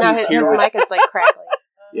 Since he's here his mic is like crackling.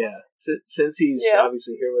 Yeah, since he's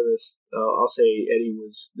obviously here with us, I'll say Eddie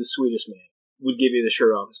was the sweetest man. Would give you the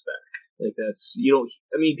shirt off his back.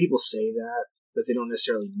 Like people say that, but they don't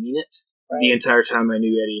necessarily mean it. Right. The entire time I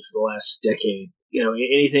knew Eddie for the last decade,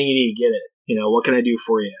 anything you need to get it. What can I do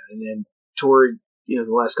for you? And then toward the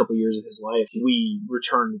last couple of years of his life, we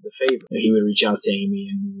returned the favor. He would reach out to Amy,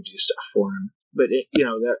 and we would do stuff for him. But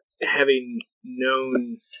that having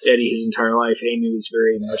known Eddie his entire life, Amy was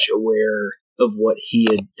very much aware of what he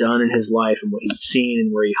had done in his life and what he'd seen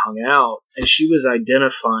and where he hung out. And she was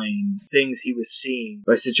identifying things he was seeing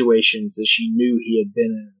by situations that she knew he had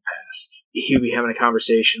been in the past. He would be having a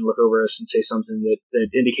conversation, look over us, and say something that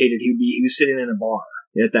indicated he was sitting in a bar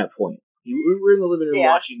at that point. We were in the living room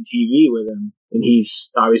watching TV with him, and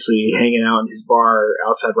he's obviously hanging out in his bar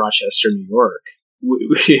outside Rochester, New York.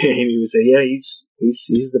 Amy would say, "Yeah, he's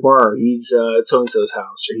the bar. He's at so and so's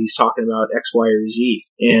house, or he's talking about X, Y, or Z."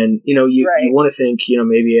 And you want to think,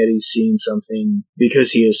 maybe Eddie's seen something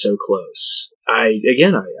because he is so close. I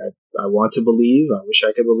want to believe. I wish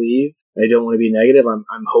I could believe. I don't want to be negative. I'm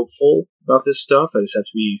hopeful about this stuff. I just have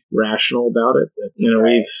to be rational about it. But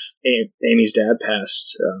Amy's dad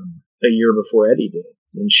passed a year before Eddie did,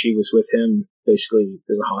 and she was with him basically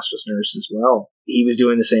as a hospice nurse as well. He was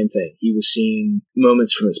doing the same thing. He was seeing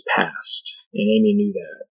moments from his past, and Amy knew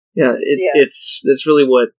that. That's really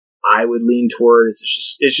what I would lean toward.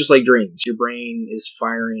 It's just like dreams. Your brain is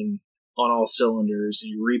firing on all cylinders,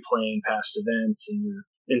 and you're replaying past events, and you're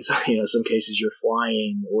in some cases you're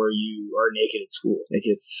flying or you are naked at school.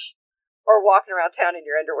 Or walking around town in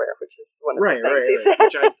your underwear, which is one of the things he said.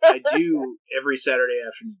 Which I do every Saturday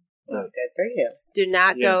afternoon. Oh, good for you. Do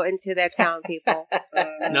not go into that town, people.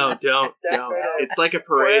 No, don't. It's like a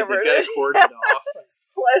parade. They've got it cordoned off.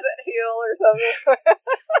 Pleasant Hill or something.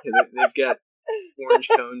 They've got orange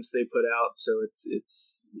cones they put out, so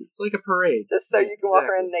it's like a parade. Just so you can walk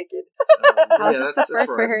around naked. How's this the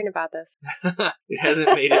first we're hearing about this? It hasn't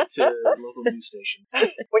made it to the local news station.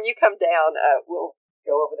 When you come down, we'll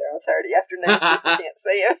go over there on Saturday afternoon so you can't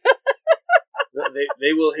see him.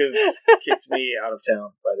 They will have kicked me out of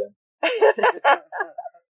town by then.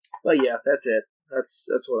 But yeah, that's it. That's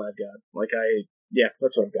what I've got.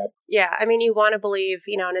 That's what I've got. Yeah, I mean, you want to believe,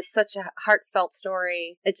 and it's such a heartfelt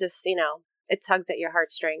story. It just, it tugs at your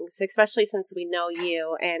heartstrings, especially since we know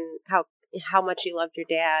you and how much you loved your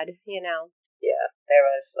dad, Yeah, there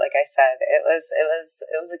was, like I said, it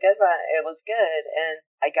was a good one. It was good, and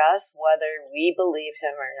I guess whether we believe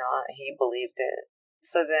him or not, he believed it.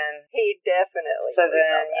 So then he definitely. So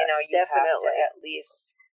then you definitely have to at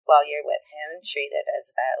least while you're with him treat it as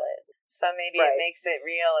valid. So maybe it makes it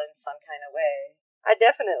real in some kind of way. I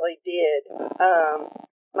definitely did.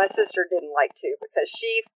 My sister didn't like to because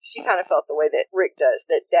she kind of felt the way that Rick does,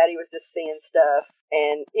 that Daddy was just seeing stuff.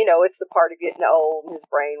 And, it's the part of getting old and his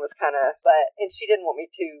brain was kind of, and she didn't want me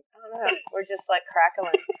to. I don't know. We're just like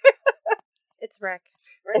crackling. It's Rick.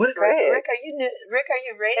 It's great. Rick, are you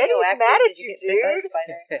radioactive? Eddie's mad at you, dude.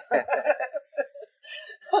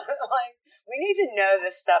 Like, we need to know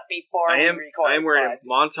this stuff before we record. I am wearing a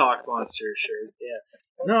Montauk Monster shirt. Yeah.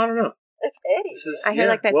 No, I don't know. It's Eddie. I hear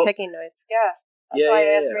that ticking noise. Yeah.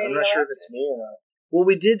 I'm not sure if it's me or not. Well,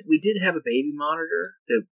 we did have a baby monitor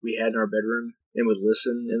that we had in our bedroom and would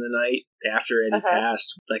listen in the night after Eddie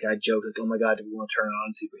passed. Like, I joked, like, oh my God, do we want to turn it on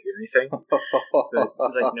and see if we hear anything? But I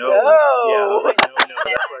was like, no. Yeah, I was like, no. That's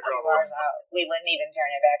why I dropped it. We wouldn't even turn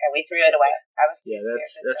it back. We threw it away. I was too scared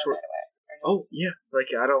to throw it away. Oh, yeah. Like,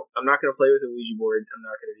 I'm not going to play with a Ouija board. I'm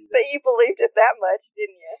not going to do that. So you believed it that much,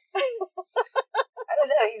 didn't you? I don't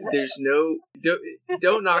know. There's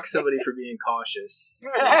don't knock somebody for being cautious.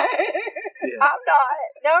 Yeah. I'm not.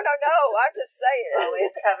 No. I'm just saying.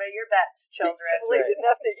 Always cover your bets, children. You believed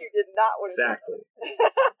enough that you did not want to. Exactly.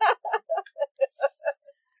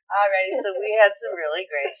 Alrighty, so we had some really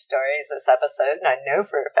great stories this episode, and I know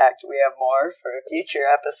for a fact we have more for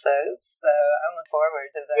future episodes, so I look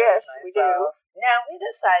forward to those. Yes, we do. Now, we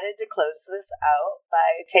decided to close this out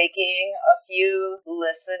by taking a few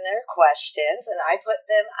listener questions, and I put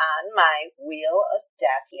them on my Wheel of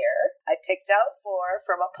Death here. I picked out 4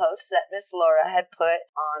 from a post that Miss Laura had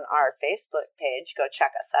put on our Facebook page. Go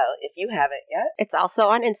check us out if you haven't yet. It's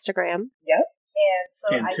also on Instagram. Yep.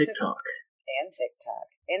 And TikTok. And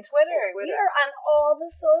TikTok. And Twitter. We are on all the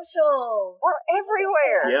socials. We're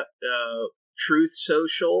everywhere. Yep. Truth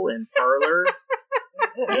Social and Parler.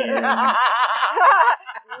 And...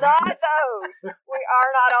 Not those. We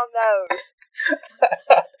are not on those.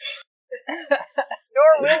 Nor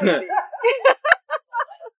will we be.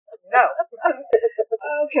 No.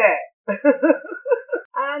 Okay.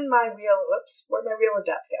 On my wheel, where'd my Wheel of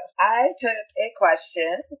Death go? I took a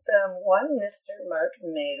question from one Mr. Mark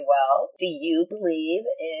Madewell. Do you believe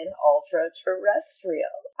in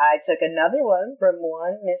ultra-terrestrials? I took another one from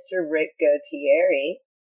one Mr. Rick Gautieri.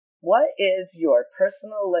 What is your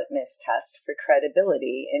personal litmus test for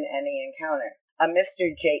credibility in any encounter? A Mr.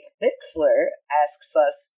 Jake Bixler asks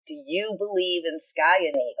us, do you believe in sky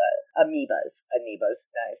amoebas? Amoebas,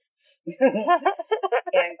 nice.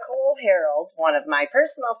 And Cole Harold, one of my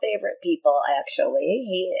personal favorite people, actually.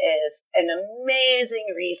 He is an amazing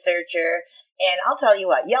researcher And I'll tell you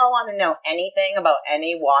what, y'all want to know anything about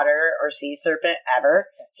any water or sea serpent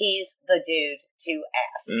ever? He's the dude to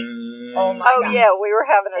ask. Oh my God. Yeah, we were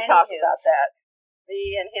having a talk Anywho. about that.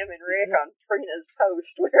 Me and him and Rick on Trina's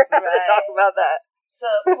post, we were having a talk about that. So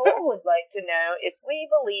Cole would like to know if we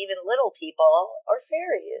believe in little people or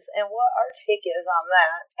fairies and what our take is on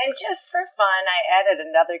that. And just for fun, I added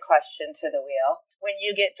another question to the wheel. When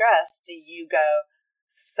you get dressed, do you go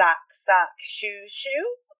sock, sock, shoe,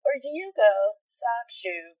 shoe? Or do you go sock,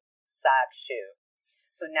 shoe, sock, shoe?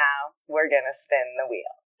 So now we're going to spin the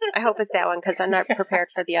wheel. I hope it's that one because I'm not prepared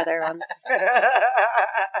for the other one.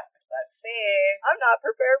 Let's see. I'm not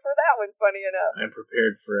prepared for that one, funny enough. I'm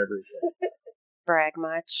prepared for everything. Brag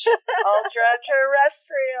much.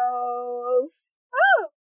 Ultra-terrestrials. Oh,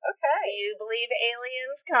 Do okay. you believe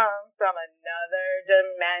aliens come from another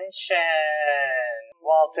dimension?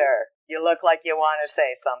 Walter, you look like you want to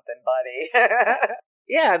say something, buddy.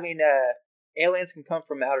 Yeah, I mean, aliens can come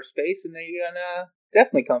from outer space, and they can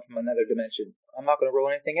definitely come from another dimension. I'm not going to rule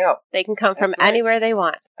anything out. They can come from That's right. anywhere they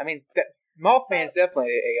want. I mean, Mothman's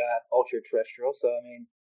definitely a ultra-terrestrial, so, I mean,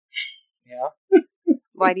 yeah.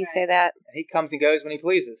 Why do you say that? He comes and goes when he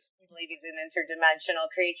pleases. You believe he's an interdimensional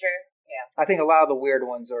creature? Yeah. I think a lot of the weird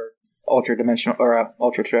ones are ultra-dimensional, or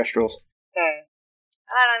ultra-terrestrials. I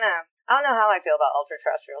don't know. I don't know how I feel about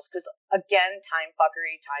ultra-terrestrials, because, again, time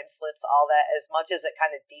fuckery, time slips, all that, as much as it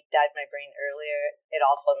kind of deep-dived my brain earlier, it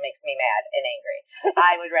also makes me mad and angry.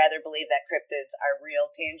 I would rather believe that cryptids are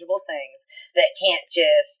real, tangible things that can't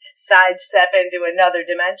just sidestep into another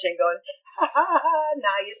dimension going, ha ha ha,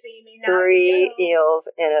 now you see me, now you 3 don't.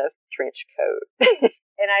 eels in a trench coat.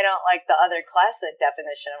 And I don't like the other classic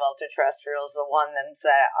definition of ultra-terrestrials, the ones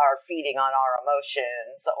that are feeding on our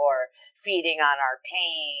emotions or feeding on our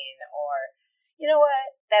pain or, you know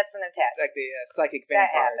what, that's an attack. Like the psychic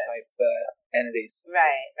That vampire happens. type entities.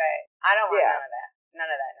 Right. I don't want Yeah. none of that.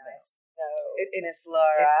 None of that noise. No. Miss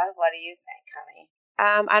Laura, what do you think, honey?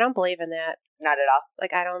 I don't believe in that. Not at all?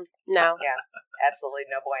 Like, I don't. No. Yeah, absolutely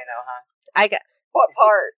no bueno, huh? I get. What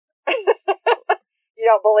part? You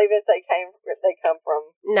don't believe it? They come from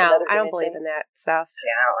No, another I don't dimension? believe in that stuff.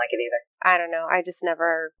 Yeah, I don't like it either. I don't know. I've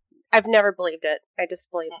never believed it. I just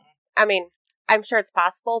believe. I mean, I'm sure it's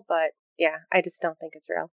possible, but yeah, I just don't think it's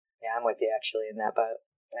real. Yeah, I'm with you actually in that boat.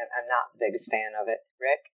 I'm not the biggest fan of it.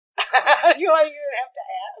 Rick? You don't even have to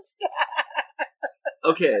ask.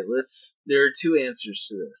 Okay, there are two answers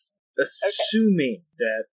to this. Assuming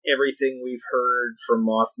that everything we've heard from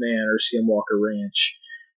Mothman or Skinwalker Ranch,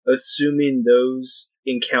 assuming those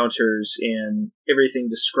encounters and everything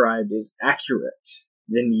described is accurate,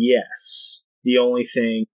 then yes, the only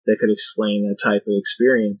thing that could explain that type of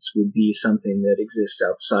experience would be something that exists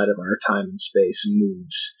outside of our time and space and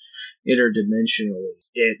moves interdimensionally.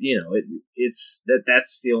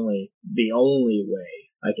 That's the only way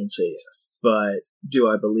I can say yes. But do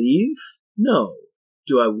I believe? No.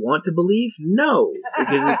 Do I want to believe? No,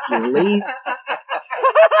 because it's late.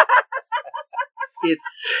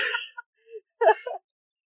 It's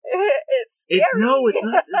scary. No, it's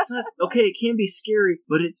not. Okay, it can be scary,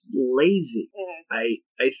 but it's lazy. Why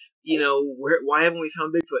haven't we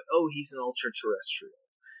found Bigfoot? Oh, he's an ultra-terrestrial.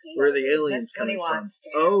 Where are the aliens coming from?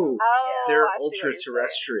 Oh, they're I see what you're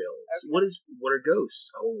ultra-terrestrials. saying. What are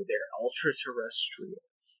ghosts? Oh, they're ultra-terrestrials.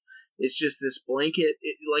 It's just this blanket,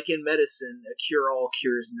 like in medicine, a cure-all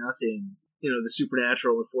cures nothing. The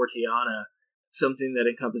supernatural of Fortiana, something that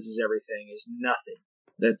encompasses everything, is nothing.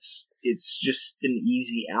 It's just an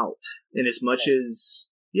easy out. And as much as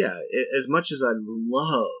I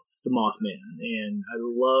love the Mothman, and I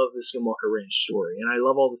love the Skinwalker Ranch story, and I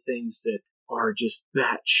love all the things that are just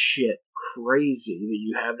batshit crazy that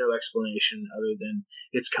you have no explanation other than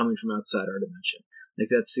it's coming from outside our dimension. Like,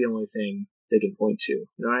 that's the only thing they can point to.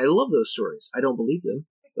 I love those stories. I don't believe them,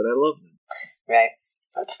 but I love them. Right.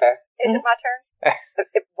 That's fair. Is it my turn?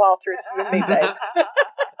 Walter, it's you and me, babe.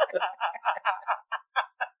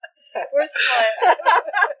 We're split.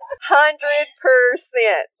 100%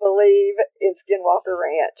 believe in Skinwalker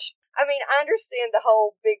Ranch. I mean, I understand the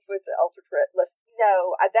whole Bigfoot's ultra threat.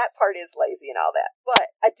 No, that part is lazy and all that.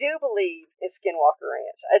 But I do believe in Skinwalker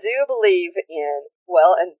Ranch. I do believe in,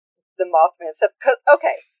 and the Mothman stuff.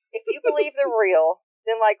 Okay, if you believe they're real,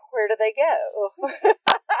 then, where do they go?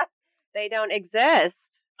 They don't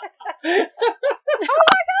exist. Oh my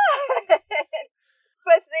God!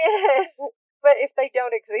 But if they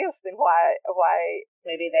don't exist, then why?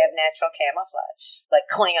 Maybe they have natural camouflage, like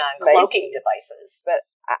Klingon cloaking devices. But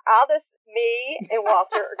me and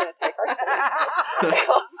Walter are going to take our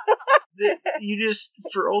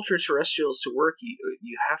For ultra-terrestrials to work,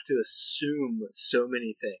 you have to assume so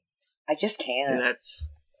many things. I just can't. And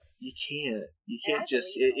that's You can't And I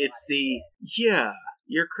just. believe in a It's lot of the shit. yeah.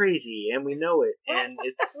 You're crazy, and we know it. And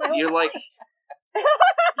it's No, you're like Even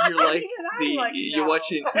I'm like, you're no.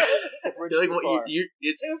 watching. The bridge You're like too what far.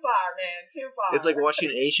 it's Too far, man. Too far. it's like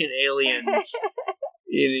watching Ancient Aliens.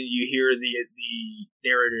 And you hear the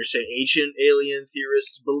narrator say, "Ancient alien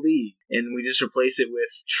theorists believe," and we just replace it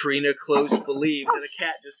with "Trina Close believes," and a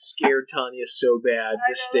cat just scared Tanya so bad.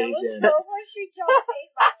 I This know, stays that was in. so funny. She jumped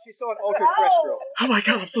 8 miles. She saw an ultra-terrestrial. Oh my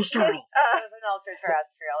god, I'm so startled. It was an ultra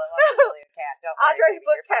terrestrial. It wasn't really a cat. Don't worry, Andre's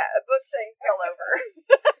baby, book thing fell over.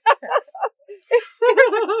 It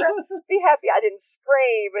scared the crap. Be happy I didn't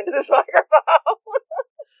scream into this microphone.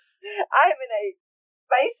 I'm in a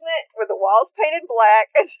basement where the walls painted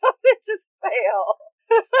black and something just fell.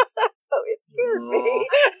 So it scared me. I'm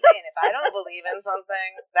just saying, if I don't believe in something,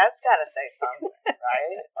 that's got to say something,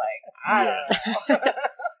 right? Like, I don't know.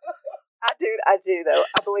 I do though.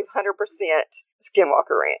 I believe 100%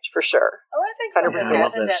 Skinwalker Ranch for sure. Oh, I think 100%. something I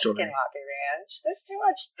love happened that at story. Skinwalker Ranch. There's too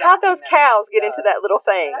much. How'd those cows get into documented that little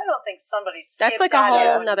stuff. thing? I don't think somebody That's skipped like a out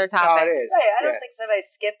whole of nother Oh, topic. it is. Right, I don't Yeah. think somebody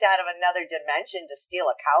skipped out of another dimension to steal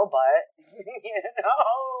a cow butt.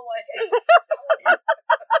 Like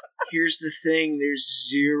Here's the thing: there's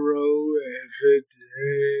zero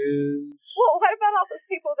evidence. Well, what about all those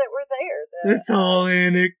people that were there? It's all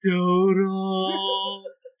anecdotal.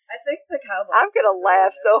 I think the cow butt. I'm gonna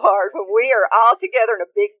laugh so hard when we are all together and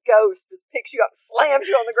a big ghost just picks you up, slams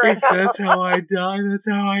you on the If ground. that's how I die, that's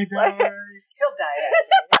how I die. He'll die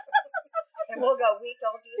after. And we'll go, we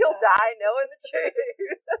told you You'll so. die knowing the truth.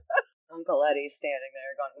 Uncle Eddie's standing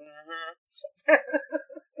there going,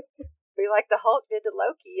 Be like the Hulk did to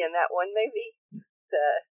Loki in that one movie.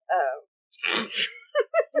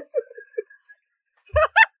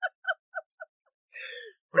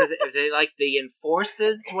 What are they like the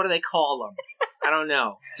enforcers? What do they call them? I don't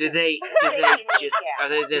know. Are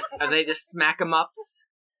they just smack 'em ups?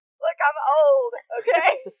 Look, I'm old,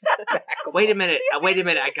 okay? Wait a minute. I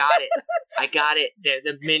got it. They're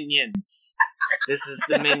the minions. This is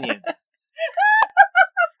the minions.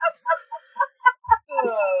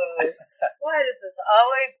 why does this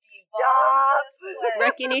always devolve this way?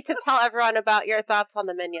 Rick, you need to tell everyone about your thoughts on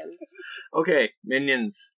the Minions. Okay,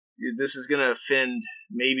 minions. This is gonna offend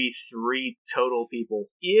maybe 3 total people.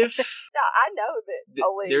 If No, I know that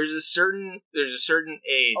only there's a certain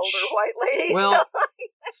age. older white ladies. Well,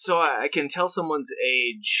 so I can tell someone's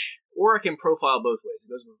age, or I can profile both ways. It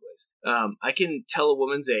goes both ways. I can tell a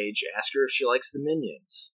woman's age, ask her if she likes the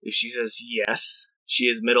Minions. If she says yes, she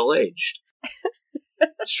is middle-aged.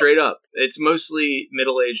 Straight up. It's mostly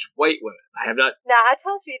middle-aged white women. I have not... Now, I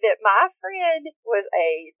told you that my friend was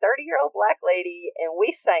a 30-year-old black lady, and we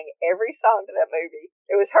sang every song to that movie.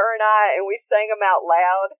 It was her and I, and we sang them out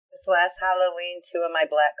loud. This last Halloween, 2 of my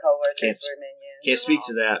black coworkers were minions. Can't speak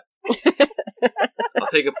to that. I'll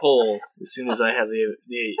take a poll as soon as I have the I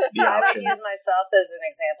option. don't use myself as an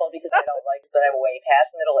example because I don't like, but I'm way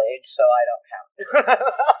past middle age, so I don't count.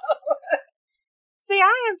 See,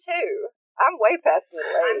 I am too. I'm way past middle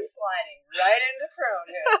I'm age. sliding right into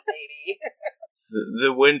cronehood, baby.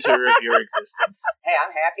 The winter of your existence. Hey, I'm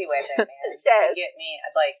happy with it, man. Yes. You get me?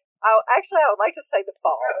 I'd like, Actually, I would like to say the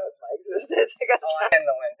fall of my existence. I'm in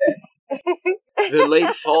the winter. The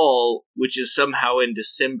late fall, which is somehow in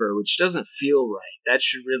December, which doesn't feel right. That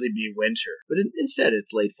should really be winter. But instead,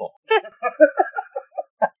 it's late fall.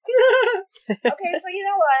 Okay, so you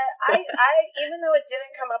know what? I even though it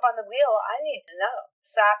didn't come up on the wheel, I need to know.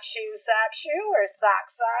 Sock, shoe, or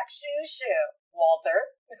sock, shoe,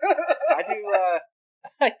 Walter.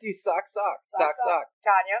 I do sock.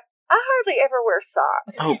 Tanya? I hardly ever wear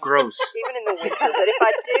socks, Oh, gross. even in the winter. But if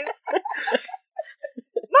I do,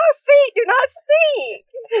 my feet do not stink.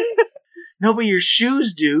 No, but your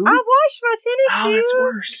shoes do. I wash my tennis Oh, shoes. that's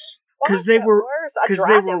worse. Why Because is they that were worse? I because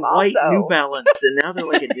dry they were them white also. New Balance, and now they're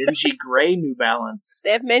like a dingy gray New Balance.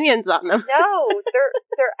 They have Minions on them. No,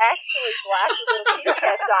 they're actually black with little kitty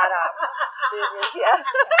cats on them. Yeah.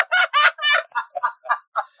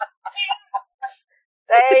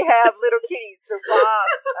 They have little kitties. They're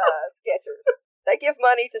Bob's Skechers. They give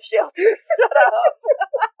money to shelters. Shut up.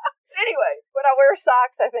 Anyway, when I wear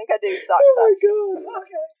socks, I think I do sock.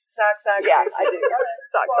 Okay. Sock, Yeah, shoe, I do.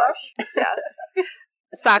 Sock. Yeah.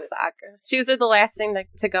 Sock. Shoes are the last thing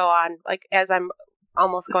to go on, like as I'm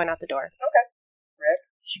almost going out the door.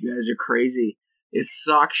 You guys are crazy. It's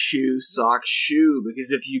sock shoe,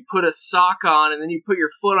 because if you put a sock on and then you put your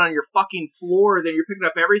foot on your fucking floor, then you're picking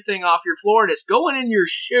up everything off your floor and it's going in your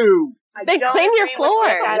shoe. Then clean your floor.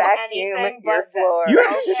 Vacuum your floor. You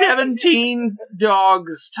have 17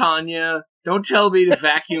 dogs, Tanya. Don't tell me to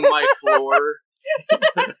vacuum my floor.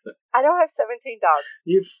 I I don't have 17 dogs.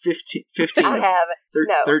 You have 15. I have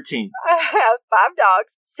no 13. I have 5 dogs,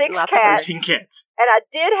 6 Lots of cats, 13 cats. and I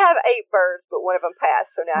did have 8 birds, but one of them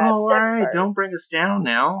passed, so now I have 7 all right. birds. Don't bring us down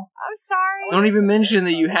now. I'm sorry. Don't even mention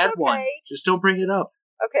that you It's had okay. one. Just don't bring it up.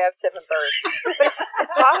 Okay, I have 7 birds. But it's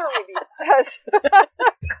bothering me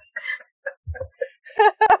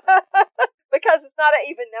because it's not an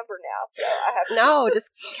even number now, so I have to No,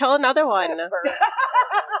 just kill another one. birds.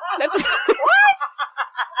 That's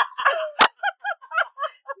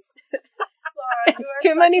Laura, you It's are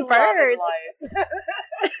too many such a love of birds. life.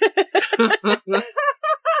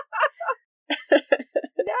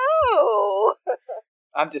 No,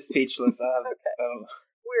 I'm just speechless.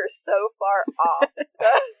 we're so far off. This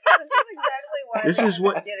is exactly why This is we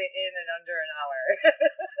what- get it in under an hour.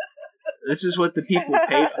 This is what the people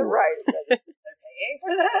pay for. Right. They're paying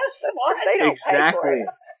for this? What? They don't pay for Exactly. it.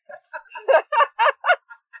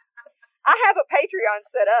 I have a Patreon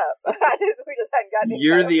set up. We just hadn't gotten it.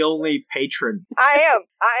 You're the only patron. I am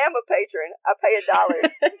a patron. I pay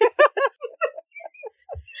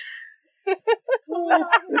 $1.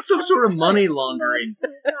 It's some sort of money laundering.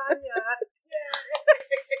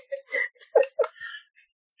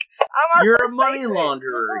 I'm our You're a first money patron.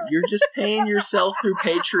 launderer. You're just paying yourself through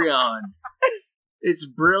Patreon. It's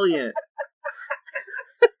brilliant.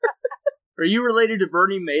 Are you related to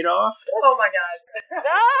Bernie Madoff? Oh my god.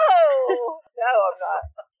 No, I'm not.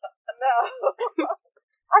 No.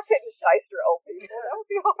 I couldn't shyster old people. That would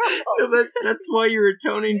be horrible. No, that's why you're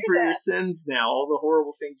atoning for your sins now. All the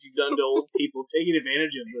horrible things you've done to old people, taking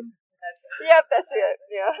advantage of them. Yep, that's it.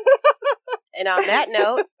 Yeah. And on that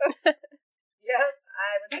note, Yep, I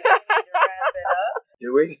would say we need to wrap it up. Do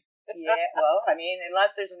we? Yeah, well, I mean,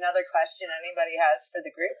 unless there's another question anybody has for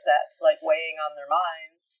the group that's like weighing on their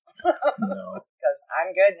minds. No. Because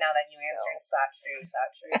I'm good now that you answered sock tree.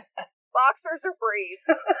 Boxers or briefs?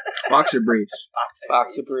 Boxer briefs.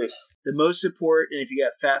 Boxer briefs. The most support, and if you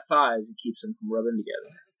got fat thighs, it keeps them from rubbing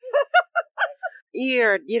together.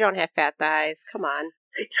 you don't have fat thighs. Come on.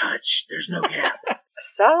 They touch. There's no gap.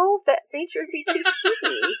 So that means you'd be too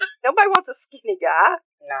skinny. Nobody wants a skinny guy.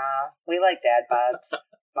 Nah, we like dad bods.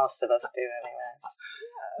 Most of us do, anyways.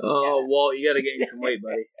 Oh, Walt, you gotta gain some weight,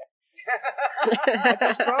 buddy. I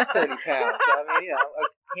just dropped 30 pounds. I mean,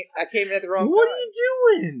 I came in at the wrong What time. are you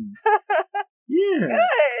doing? Yeah.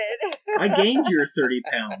 Good. I gained your 30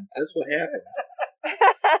 pounds. That's what happened.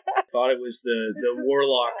 Thought it was the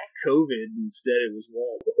warlock COVID. Instead, it was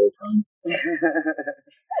Walt the whole time.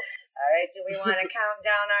 All right, do we want to count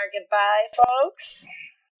down our goodbye, folks?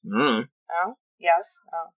 Oh, yes.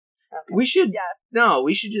 Oh, okay. We should. Yeah. No,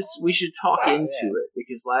 we should talk Oh, into it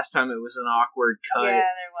because last time it was an awkward cut. Yeah,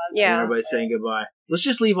 there was. Yeah. And everybody saying goodbye. Let's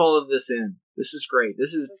just leave all of this in. This is great.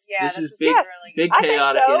 This is big, yes. big I think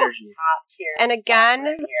chaotic so. energy. Top tier. And again, stuff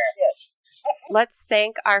right here. Yes. let's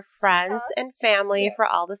thank our friends and family for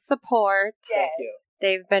all the support. Thank you.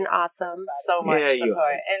 They've been awesome. So much Yeah, you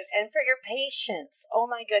support. And for your patience. Oh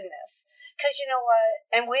my goodness. Because you know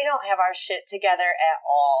what? And we don't have our shit together at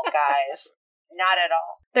all, guys. Not at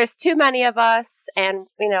all. There's too many of us, and,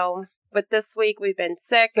 with this week we've been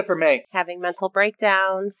sick, Except for me. having mental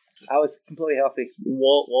breakdowns, I was completely healthy.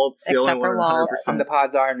 Walt's the Except only for one. Walt. 100%. I'm the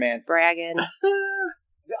Pod's Iron Man. bragging.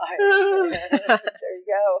 There you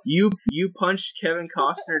go. You punched Kevin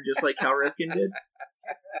Costner just like Cal Ripken did?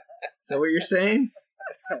 Is that what you're saying?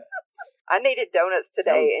 I needed donuts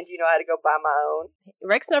today, and I had to go buy my own.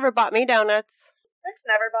 Rick's never bought me donuts. Rick's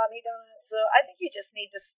never bought me donuts, so I think you just need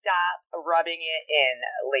to stop rubbing it in,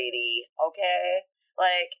 lady, okay?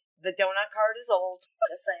 Like, the donut card is old.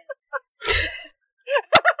 Just saying.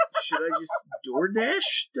 Should I just DoorDash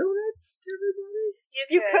donuts to everybody?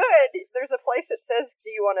 You could. There's a place that says,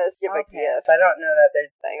 "Do you want to give a gift?" I don't know that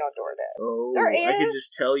there's... Thing on DoorDash. Oh, There I could is.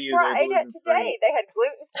 just tell you Where they're I ate it gluten-free. today. They had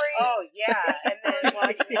gluten free. Oh, yeah. And then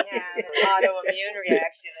once we had an autoimmune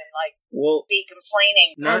reaction and, Well, be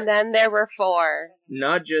complaining. And then there were 4.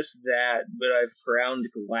 not just that, but I've ground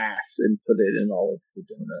glass and put it in all of the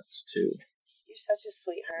donuts too. You're such a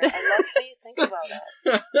sweetheart. I love how you think about us.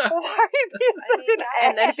 Why are you being such an ass?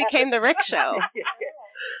 And then it became the Rick Show.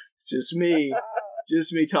 Just me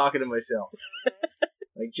talking to myself,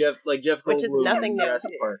 like Jeff Which is Goldblum nothing in new.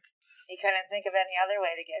 Jurassic Park. He couldn't think of any other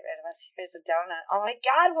way to get rid of us. Here's a donut. Oh my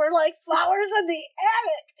god, we're like flowers in the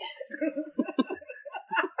attic.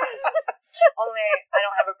 Only I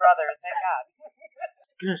don't have a brother, thank God.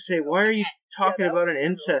 I'm gonna say, why are you talking about an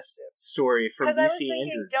incest story from Because I was BC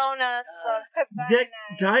thinking Andrews?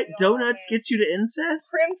 donuts. Donuts gets you to incest?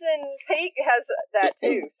 Crimson Peak has that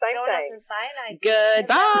too. Same Donuts thing. and cyanide.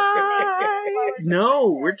 Goodbye.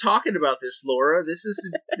 No, we're talking about this, Laura. This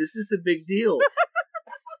is a big deal.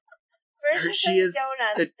 There's she some is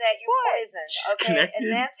donuts that you poisoned, she's okay? connected.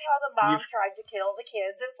 And that's how the mom You've- tried to kill the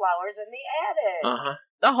kids and flowers in the attic.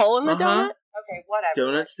 The hole in the donut? Okay, whatever.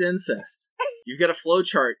 Donuts to incest. You've got a flow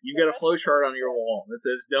chart. You've got a flow chart on your wall that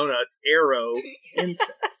says donuts, arrow,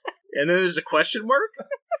 incest. And then there's a question mark?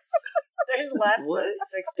 There's less than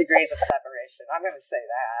 6 degrees of separation. I'm going to say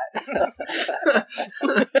that.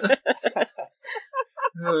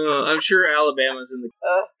 I'm sure Alabama's in the...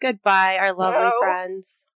 Goodbye, our lovely No.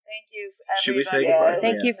 friends. Thank you, Should we everybody. say goodbye?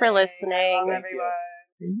 Thank you for listening. I love everyone.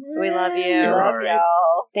 We love you. You're Love all right.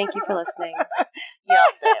 y'all. Thank you for listening. Y'all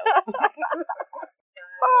do.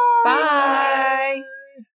 Bye.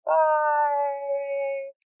 Bye.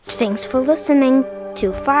 Thanks for listening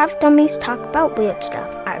to 5 Dummies Talk About Weird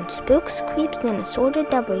Stuff on Spooks, Creeps, and Assorted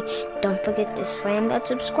Devilry. Don't forget to slam that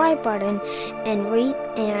subscribe button and rate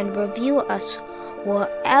and review us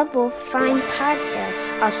wherever fine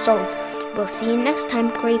podcasts are sold. We'll see you next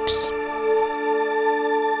time, creeps.